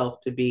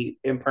himself to be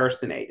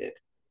impersonated.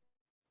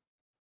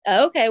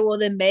 Okay, well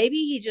then maybe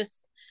he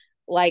just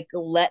like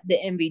let the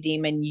envy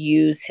demon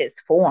use his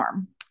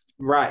form.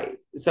 Right.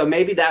 So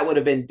maybe that would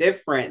have been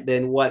different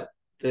than what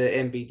the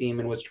envy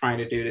demon was trying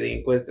to do to the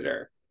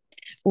Inquisitor.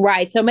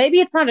 Right. So maybe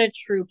it's not a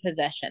true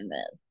possession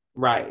then.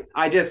 Right.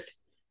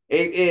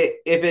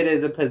 If it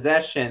is a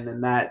possession,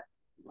 then that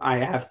I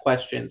have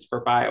questions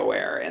for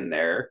BioWare and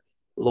their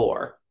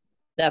lore.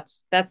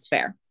 That's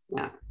fair.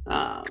 Yeah.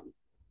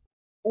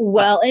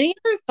 Well, any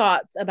other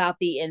thoughts about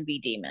the envy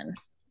demon?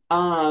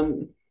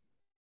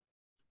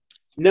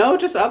 No,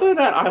 just other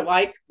than I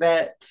like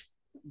that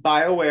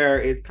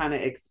BioWare is kind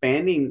of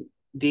expanding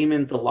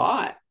demons a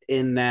lot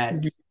in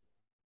that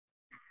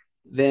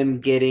them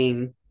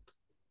getting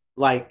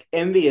like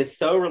envy is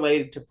so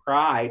related to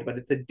pride, but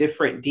it's a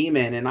different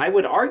demon. And I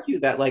would argue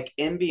that like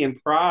envy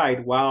and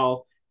pride,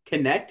 while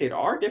connected,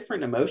 are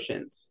different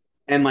emotions.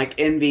 And like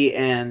envy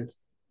and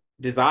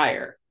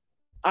desire.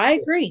 I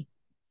agree.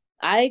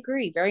 I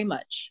agree very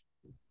much.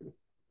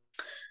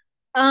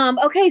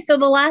 Okay, so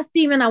the last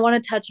demon I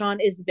want to touch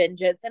on is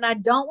vengeance, and I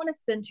don't want to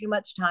spend too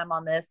much time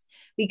on this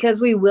because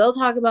we will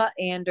talk about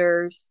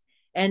Anders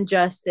and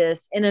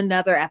Justice in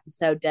another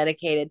episode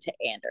dedicated to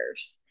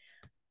Anders.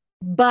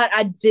 But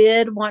I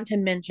did want to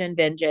mention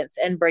vengeance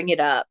and bring it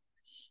up.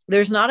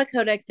 There's not a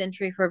codex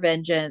entry for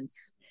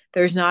vengeance.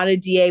 There's not a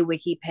DA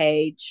wiki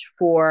page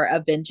for a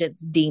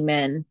vengeance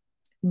demon,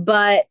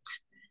 but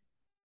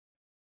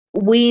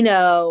we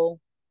know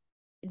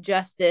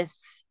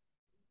Justice,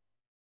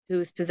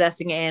 who's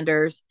possessing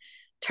Anders,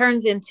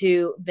 turns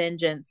into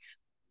vengeance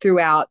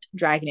throughout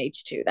Dragon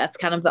Age 2. That's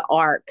kind of the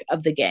arc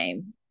of the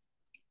game.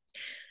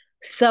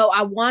 So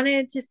I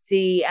wanted to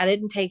see, I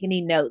didn't take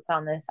any notes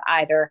on this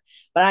either,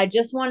 but I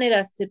just wanted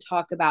us to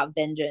talk about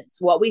vengeance,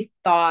 what we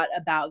thought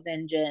about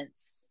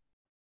vengeance,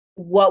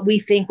 what we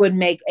think would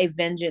make a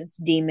vengeance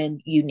demon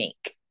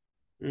unique.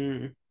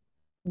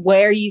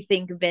 Where you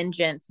think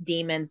vengeance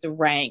demons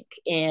rank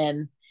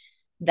in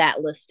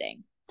that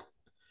listing.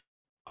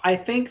 I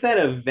think that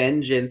a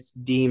vengeance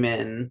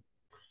demon,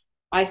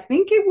 I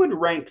think it would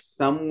rank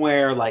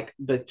somewhere like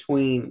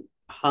between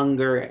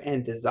hunger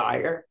and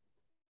desire.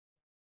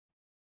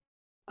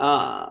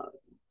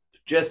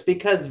 Just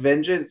because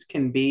vengeance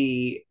can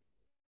be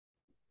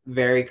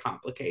very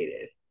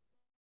complicated.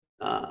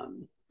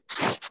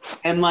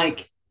 And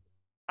like,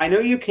 I know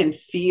you can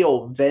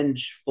feel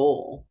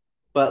vengeful,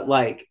 but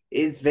like,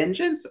 is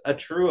vengeance a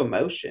true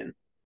emotion?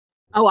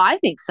 Oh, I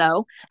think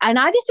so. And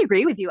I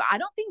disagree with you. I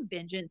don't think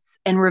vengeance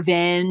and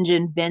revenge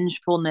and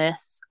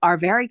vengefulness are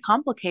very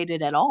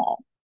complicated at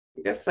all.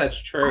 I guess that's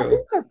I true.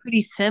 think they're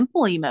pretty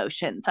simple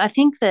emotions. I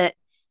think that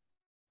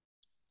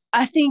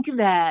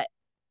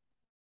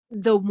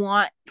the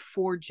want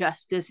for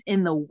justice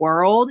in the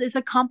world is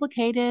a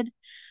complicated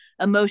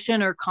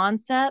emotion or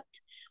concept,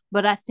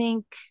 but I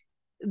think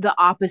the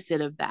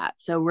opposite of that,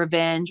 so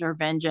revenge or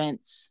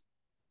vengeance,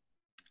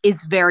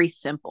 is very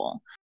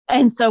simple.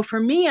 And so for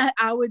me,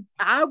 I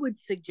would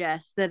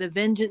suggest that a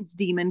vengeance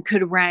demon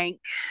could rank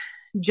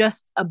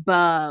just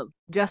above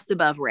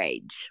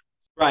rage.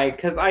 Right,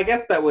 because I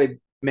guess that would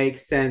make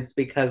sense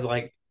because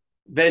like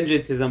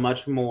vengeance is a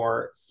much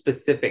more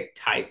specific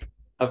type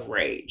of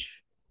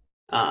rage.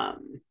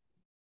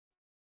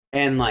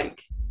 And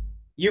like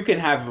you can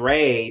have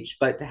rage,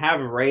 but to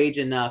have rage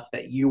enough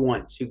that you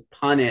want to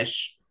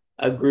punish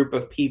a group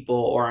of people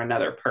or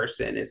another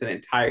person is an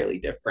entirely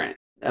different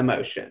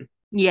emotion.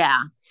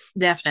 Yeah,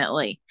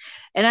 definitely.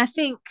 And I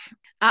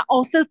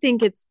also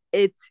think it's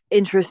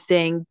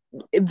interesting.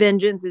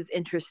 Vengeance is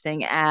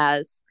interesting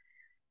as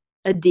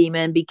a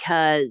demon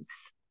because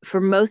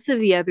for most of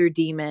the other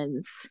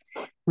demons,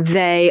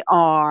 they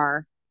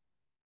are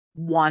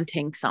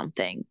wanting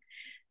something.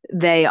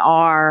 They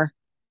are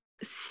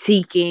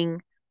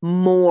seeking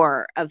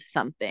more of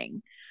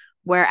something.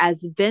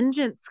 Whereas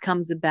vengeance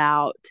comes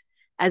about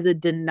as a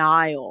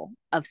denial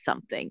of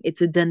something.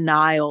 It's a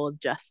denial of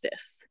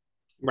justice.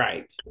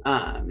 Right.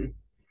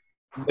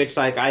 Which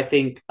like I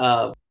think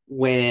of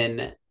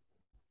when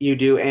you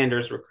do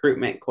Anders'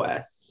 recruitment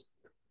quest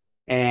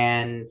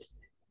and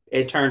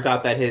it turns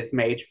out that his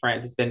mage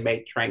friend has been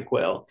made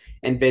tranquil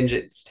and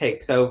vengeance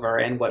takes over,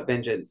 and what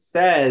vengeance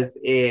says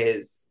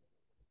is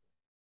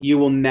you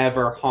will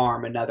never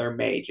harm another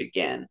mage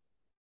again.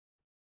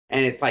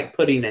 And it's like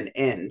putting an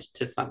end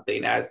to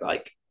something as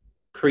like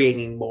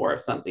creating more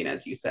of something,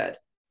 as you said.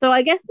 So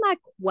I guess my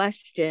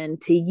question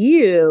to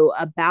you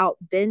about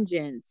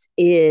vengeance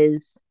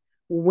is,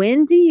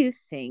 when do you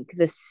think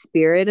the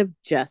spirit of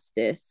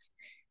justice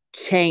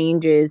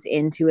changes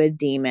into a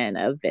demon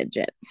of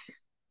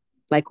vengeance?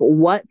 Like,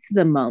 what's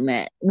the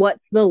moment?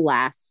 What's the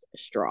last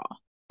straw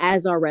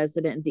as our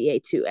resident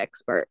DA2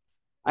 expert?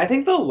 I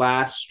think the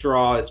last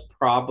straw is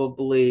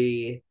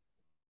probably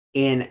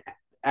in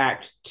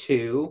Act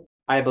 2.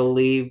 I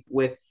believe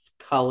with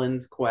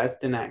Cullen's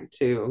quest in Act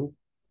 2,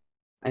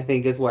 I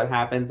think is what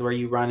happens, where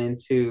you run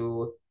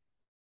into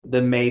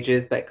the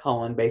mages that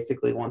Cullen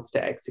basically wants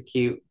to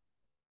execute.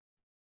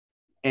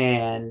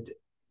 And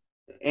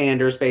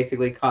Anders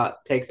basically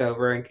takes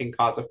over and can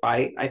cause a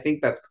fight. I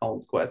think that's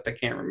Cullen's quest. I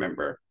can't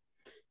remember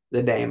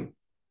the name.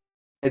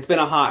 It's been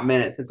a hot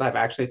minute since I've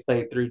actually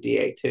played through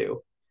DA2.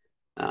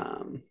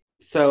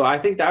 So I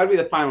think that would be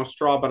the final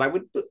straw, but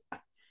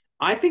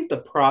I think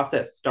the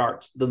process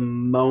starts the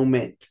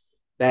moment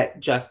that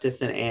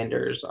Justice and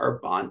Anders are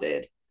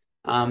bonded.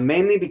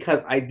 Mainly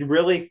because I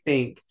really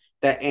think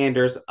that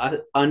Anders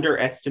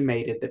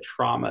underestimated the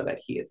trauma that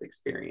he has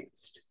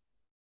experienced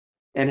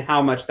and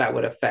how much that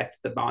would affect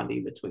the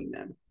bonding between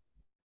them.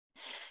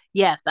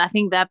 Yes, I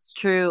think that's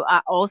true.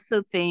 I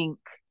also think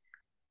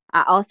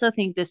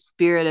the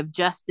spirit of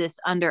justice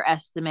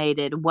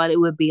underestimated what it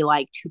would be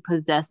like to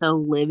possess a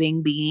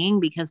living being,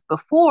 because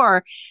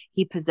before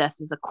he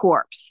possesses a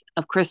corpse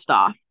of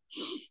Kristoff.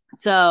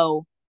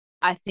 So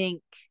I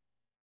think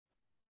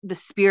the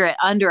spirit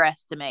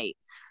underestimates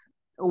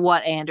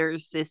what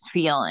Anders is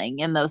feeling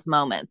in those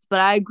moments. But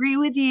I agree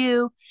with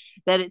you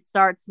that it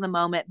starts the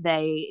moment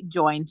they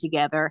join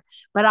together.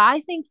 But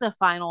I think the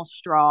final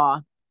straw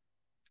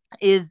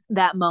is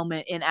that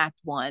moment in Act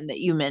 1 that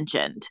you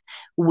mentioned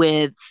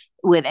with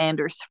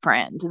Anders'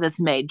 friend that's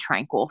made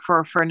tranquil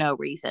for no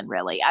reason,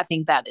 really. I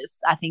think that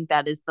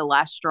is the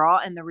last straw,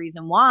 and the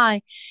reason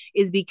why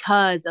is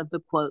because of the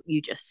quote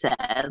you just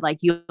said, like,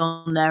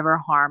 you'll never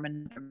harm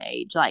another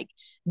mage. Like,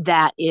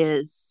 that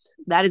is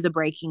a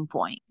breaking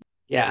point.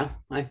 Yeah,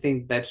 I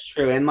think that's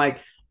true. And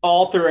like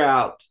all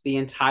throughout the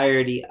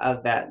entirety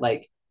of that,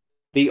 like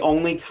the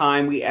only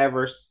time we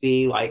ever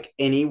see like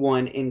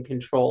anyone in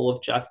control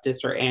of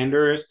Justice or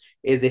Anders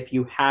is if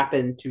you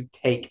happen to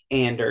take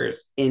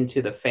Anders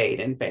into the Fade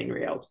in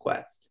Fainriel's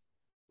quest.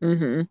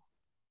 Mm-hmm.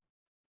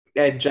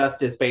 And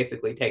Justice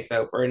basically takes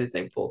over and is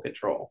in full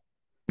control.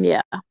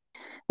 Yeah.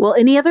 Well,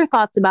 any other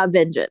thoughts about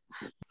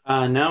Vengeance?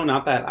 No,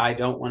 not that I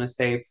don't want to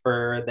save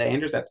for the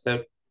Anders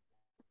episode.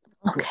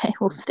 Okay,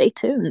 well, stay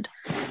tuned.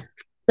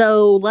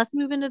 So let's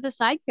move into the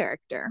side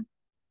character.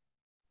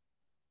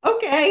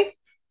 Okay.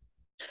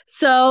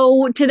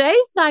 So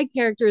today's side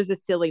character is a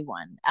silly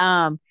one.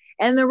 And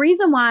the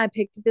reason why I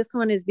picked this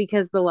one is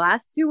because the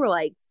last two were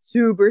like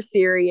super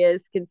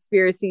serious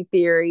conspiracy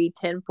theory,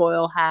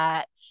 tinfoil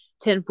hat,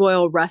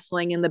 tinfoil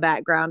rustling in the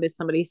background, as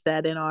somebody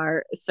said in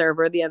our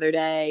server the other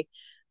day.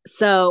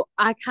 So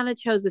I kind of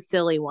chose a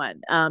silly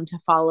one to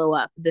follow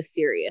up the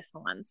serious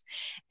ones.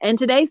 And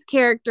today's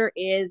character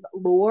is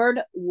Lord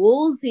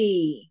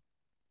Woolsey.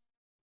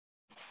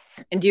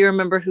 And do you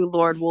remember who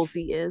Lord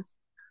Woolsey is?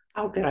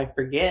 How could I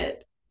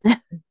forget?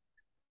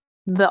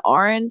 The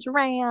orange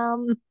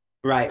ram.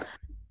 Right.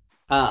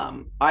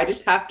 I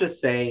just have to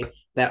say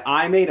that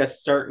I made a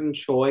certain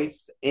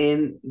choice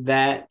in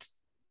that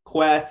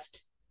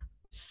quest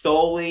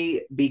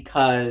solely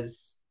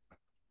because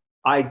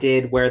I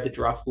did wear the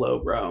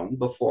Druffalo roam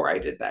before I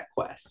did that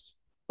quest,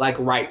 like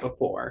right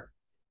before.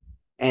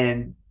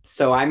 And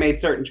so I made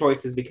certain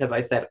choices because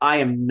I said, I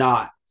am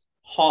not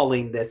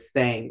hauling this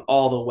thing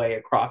all the way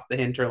across the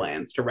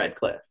hinterlands to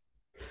Redcliffe.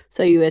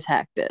 So you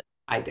attacked it.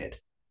 I did.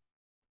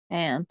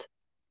 And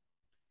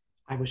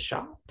I was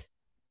shocked.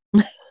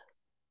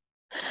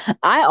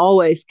 I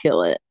always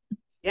kill it.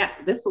 Yeah,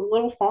 this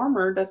little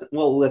farmer doesn't.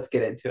 Well, let's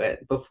get into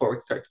it before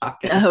we start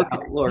talking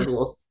about Lord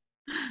Woolsey.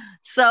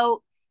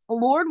 So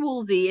Lord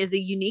Woolsey is a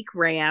unique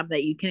ram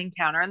that you can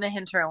encounter in the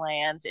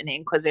hinterlands in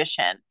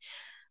Inquisition.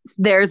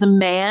 There's a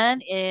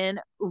man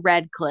in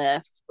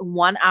Redcliffe,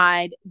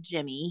 One-Eyed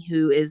Jimmy,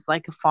 who is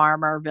like a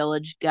farmer,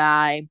 village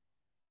guy,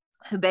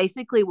 who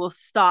basically will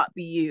stop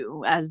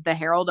you as the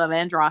Herald of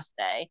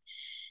Andraste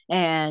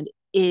and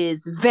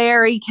is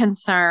very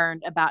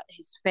concerned about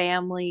his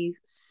family's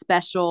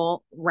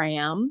special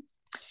ram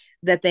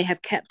that they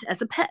have kept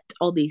as a pet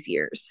all these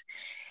years.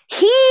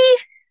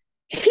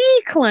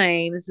 He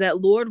claims that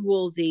Lord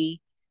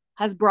Woolsey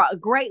has brought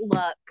great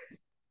luck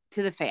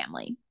to the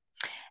family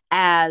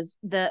as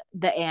the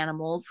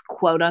animals,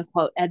 quote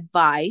unquote,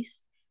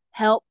 advice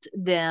helped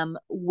them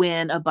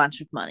win a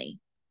bunch of money.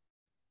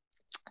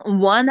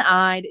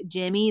 One-Eyed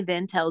Jimmy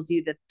then tells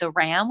you that the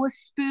ram was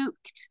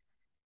spooked,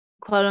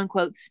 quote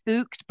unquote,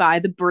 spooked by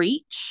the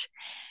breach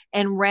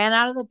and ran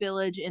out of the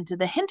village into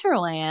the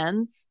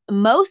hinterlands,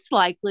 most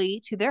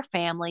likely to their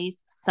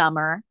family's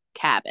summer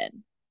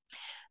cabin.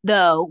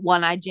 Though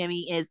One-Eyed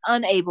Jimmy is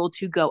unable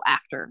to go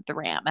after the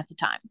ram at the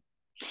time.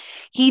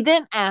 He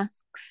then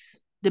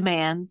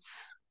demands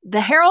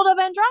the Herald of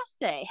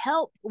Andraste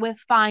help with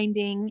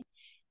finding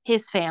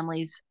his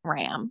family's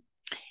ram.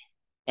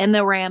 And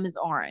the ram is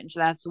orange.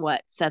 That's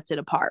what sets it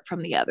apart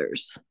from the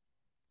others.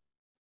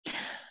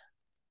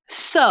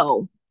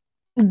 So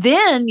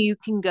then you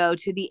can go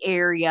to the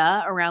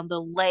area around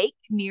the lake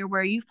near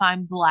where you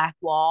find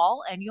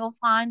Blackwall, and you'll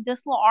find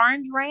this little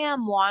orange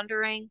ram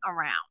wandering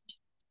around.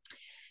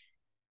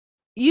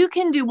 You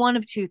can do one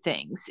of two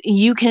things.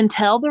 You can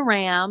tell the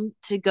ram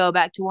to go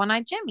back to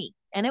One-Eyed Jimmy,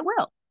 and it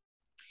will.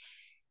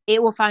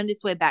 It will find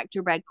its way back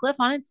to Redcliffe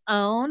on its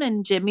own,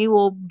 and Jimmy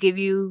will give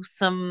you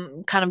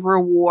some kind of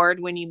reward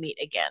when you meet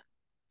again.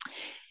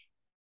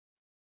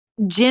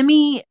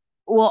 Jimmy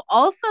will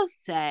also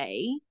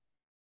say,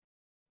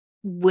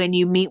 when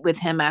you meet with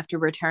him after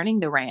returning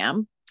the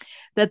ram,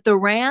 that the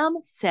ram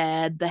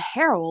said the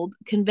herald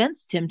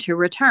convinced him to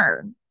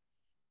return,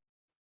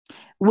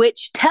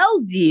 which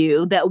tells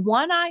you that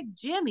One-Eyed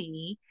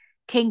Jimmy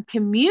can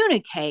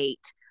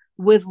communicate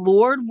with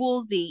Lord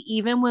Woolsey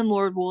even when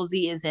Lord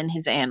Woolsey is in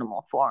his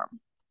animal form.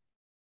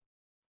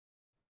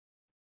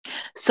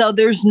 So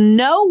there's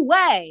no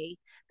way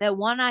that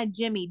One-Eyed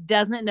Jimmy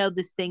doesn't know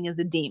this thing is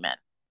a demon.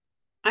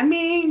 I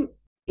mean,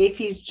 if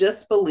he's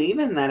just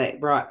believing that it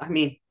brought, I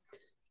mean,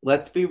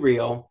 let's be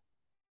real.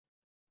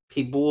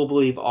 People will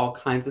believe all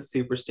kinds of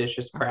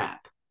superstitious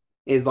crap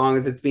as long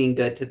as it's being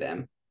good to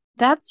them.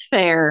 That's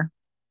fair,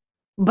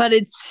 but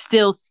it's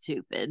still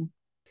stupid.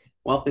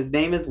 Well, his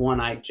name is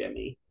One-Eyed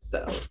Jimmy,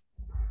 so.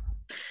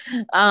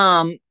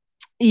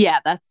 Yeah,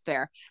 that's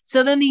fair.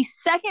 So then the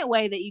second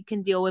way that you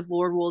can deal with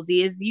Lord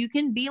Woolsey is you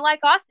can be like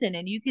Austin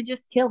and you could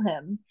just kill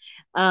him.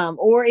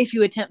 Or if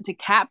you attempt to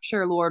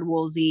capture Lord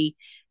Woolsey,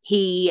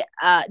 he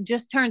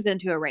just turns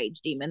into a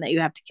rage demon that you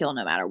have to kill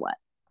no matter what.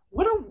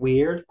 What a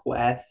weird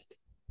quest.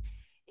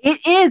 It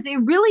is. It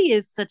really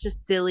is such a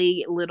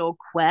silly little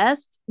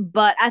quest,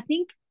 but I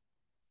think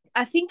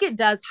it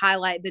does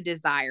highlight the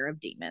desire of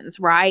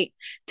demons, right?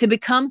 To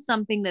become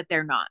something that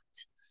they're not.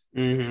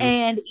 Mm-hmm.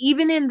 And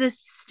even in this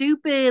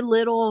stupid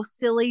little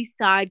silly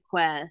side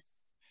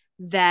quest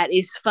that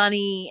is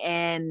funny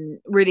and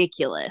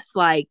ridiculous,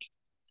 like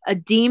a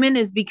demon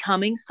is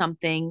becoming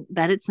something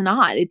that it's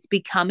not. It's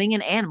becoming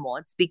an animal.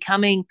 It's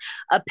becoming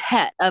a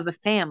pet of a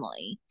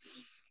family.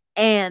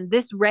 And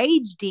this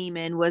rage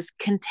demon was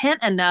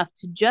content enough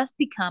to just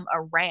become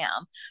a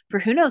ram for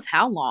who knows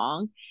how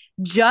long,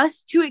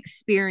 just to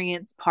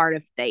experience part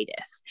of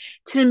Thedas.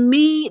 To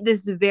me,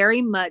 this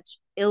very much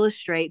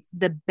illustrates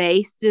the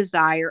base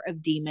desire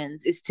of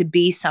demons is to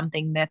be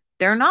something that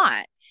they're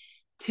not,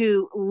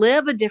 to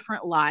live a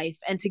different life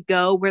and to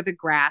go where the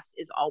grass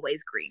is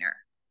always greener.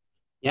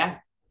 Yeah,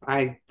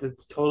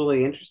 that's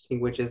totally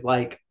interesting, which is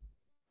like,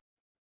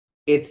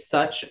 it's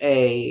such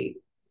a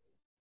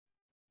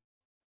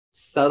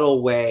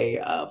subtle way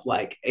of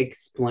like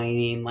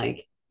explaining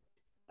like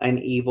an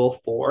evil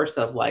force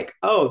of like,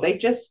 oh, they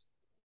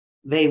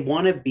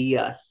want to be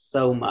us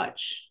so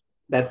much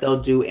that they'll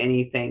do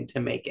anything to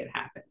make it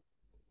happen.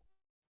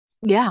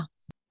 Yeah.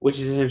 Which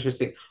is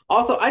interesting.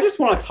 Also, I just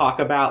want to talk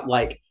about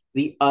like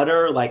the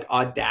utter like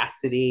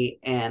audacity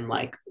and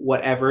like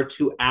whatever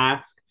to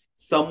ask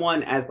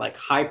someone as like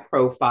high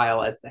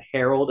profile as the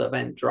Herald of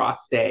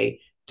Andraste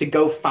to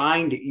go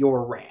find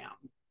your ram.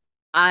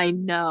 I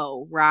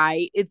know,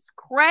 right? It's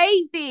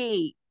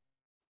crazy.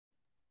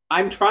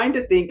 I'm trying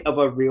to think of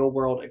a real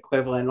world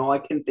equivalent. All I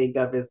can think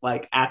of is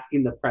like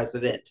asking the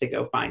president to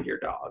go find your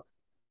dog.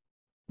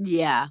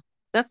 Yeah,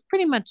 that's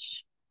pretty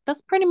much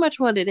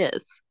what it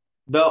is.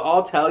 Though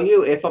I'll tell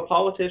you, if a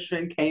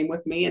politician came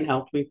with me and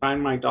helped me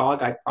find my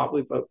dog, I'd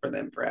probably vote for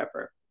them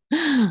forever.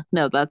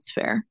 No, that's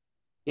fair.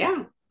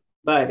 Yeah,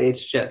 but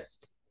it's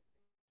just,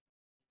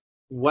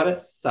 what a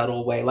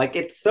subtle way. Like,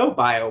 it's so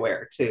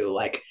BioWare too.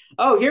 Like,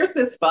 oh, here's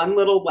this fun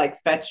little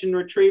like fetch and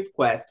retrieve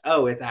quest.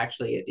 Oh, it's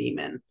actually a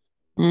demon.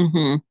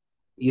 Mm-hmm.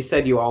 You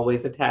said you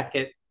always attack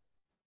it?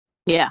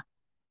 Yeah.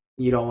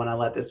 You don't want to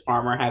let this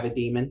farmer have a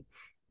demon?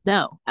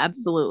 No,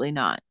 absolutely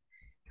not.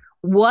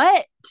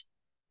 What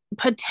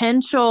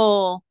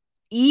potential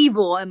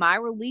evil am I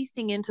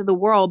releasing into the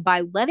world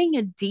by letting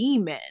a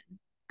demon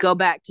go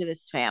back to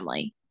this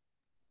family?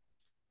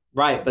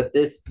 Right, but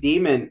this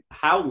demon,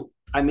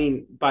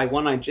 by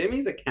One-Eyed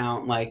Jimmy's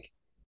account, like,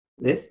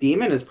 this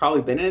demon has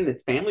probably been in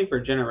its family for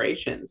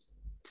generations.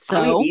 So,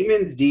 how many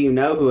demons do you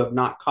know who have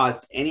not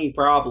caused any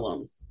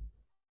problems?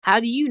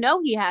 How do you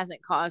know he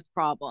hasn't caused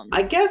problems?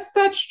 I guess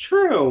that's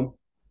true.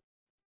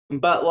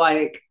 But,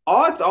 like,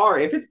 odds are,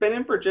 if it's been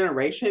in for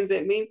generations,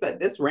 it means that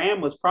this ram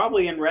was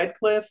probably in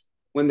Redcliffe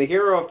when the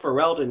hero of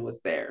Ferelden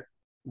was there.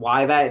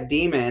 Why that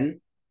demon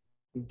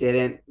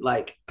didn't,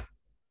 like...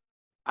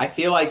 I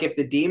feel like if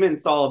the demon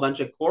saw a bunch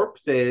of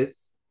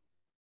corpses,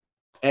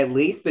 at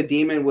least the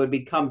demon would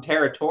become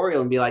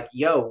territorial and be like,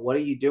 yo, what are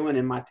you doing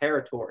in my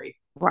territory?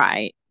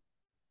 Right.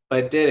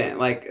 But it didn't.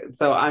 Like,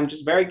 so I'm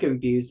just very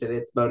confused at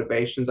its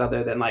motivations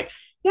other than like,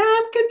 yeah,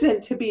 I'm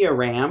content to be a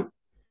ram.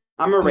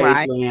 I'm a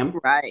rage ram.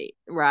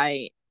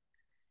 Right.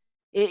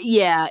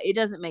 It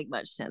doesn't make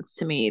much sense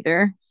to me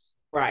either.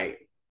 Right. I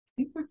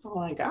think that's all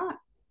I got.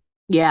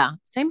 Yeah,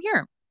 same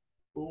here.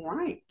 All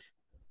right.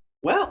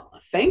 Well,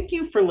 thank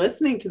you for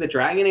listening to the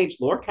Dragon Age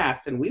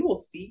Lorecast, and we will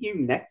see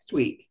you next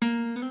week.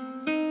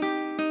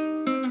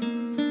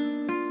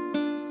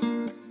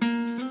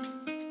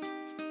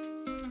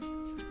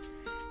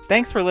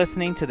 Thanks for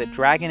listening to the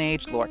Dragon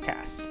Age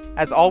Lorecast.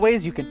 As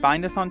always, you can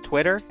find us on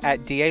Twitter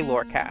at DA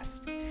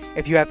Lorecast.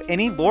 If you have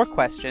any lore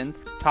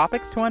questions,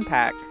 topics to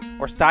unpack,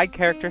 or side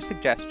character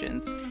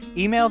suggestions,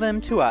 email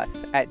them to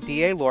us at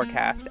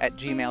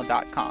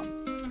dalorecast@gmail.com.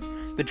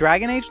 The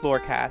Dragon Age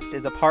Lorecast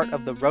is a part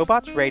of the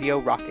Robots Radio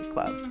Rocket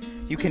Club.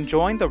 You can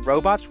join the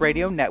Robots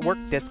Radio Network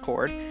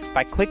Discord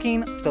by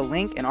clicking the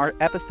link in our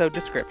episode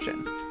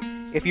description.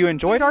 If you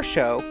enjoyed our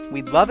show,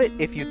 we'd love it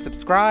if you'd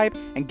subscribe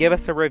and give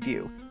us a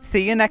review.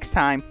 See you next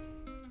time.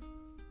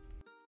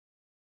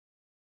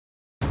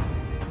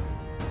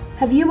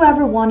 Have you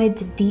ever wanted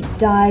to deep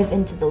dive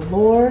into the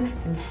lore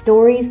and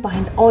stories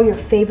behind all your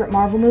favorite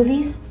Marvel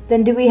movies?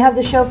 Then do we have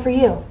the show for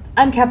you?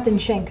 I'm Captain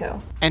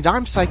Shenko. And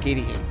I'm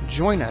Psych88.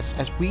 Join us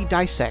as we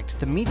dissect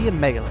the media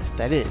megalith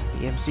that is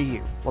the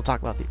MCU. We'll talk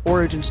about the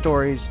origin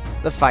stories,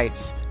 the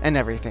fights, and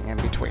everything in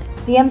between.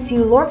 The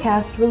MCU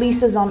Lorecast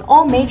releases on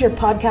all major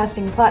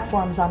podcasting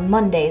platforms on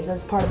Mondays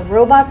as part of the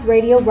Robots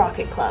Radio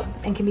Rocket Club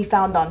and can be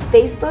found on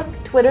Facebook,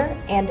 Twitter,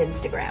 and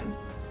Instagram.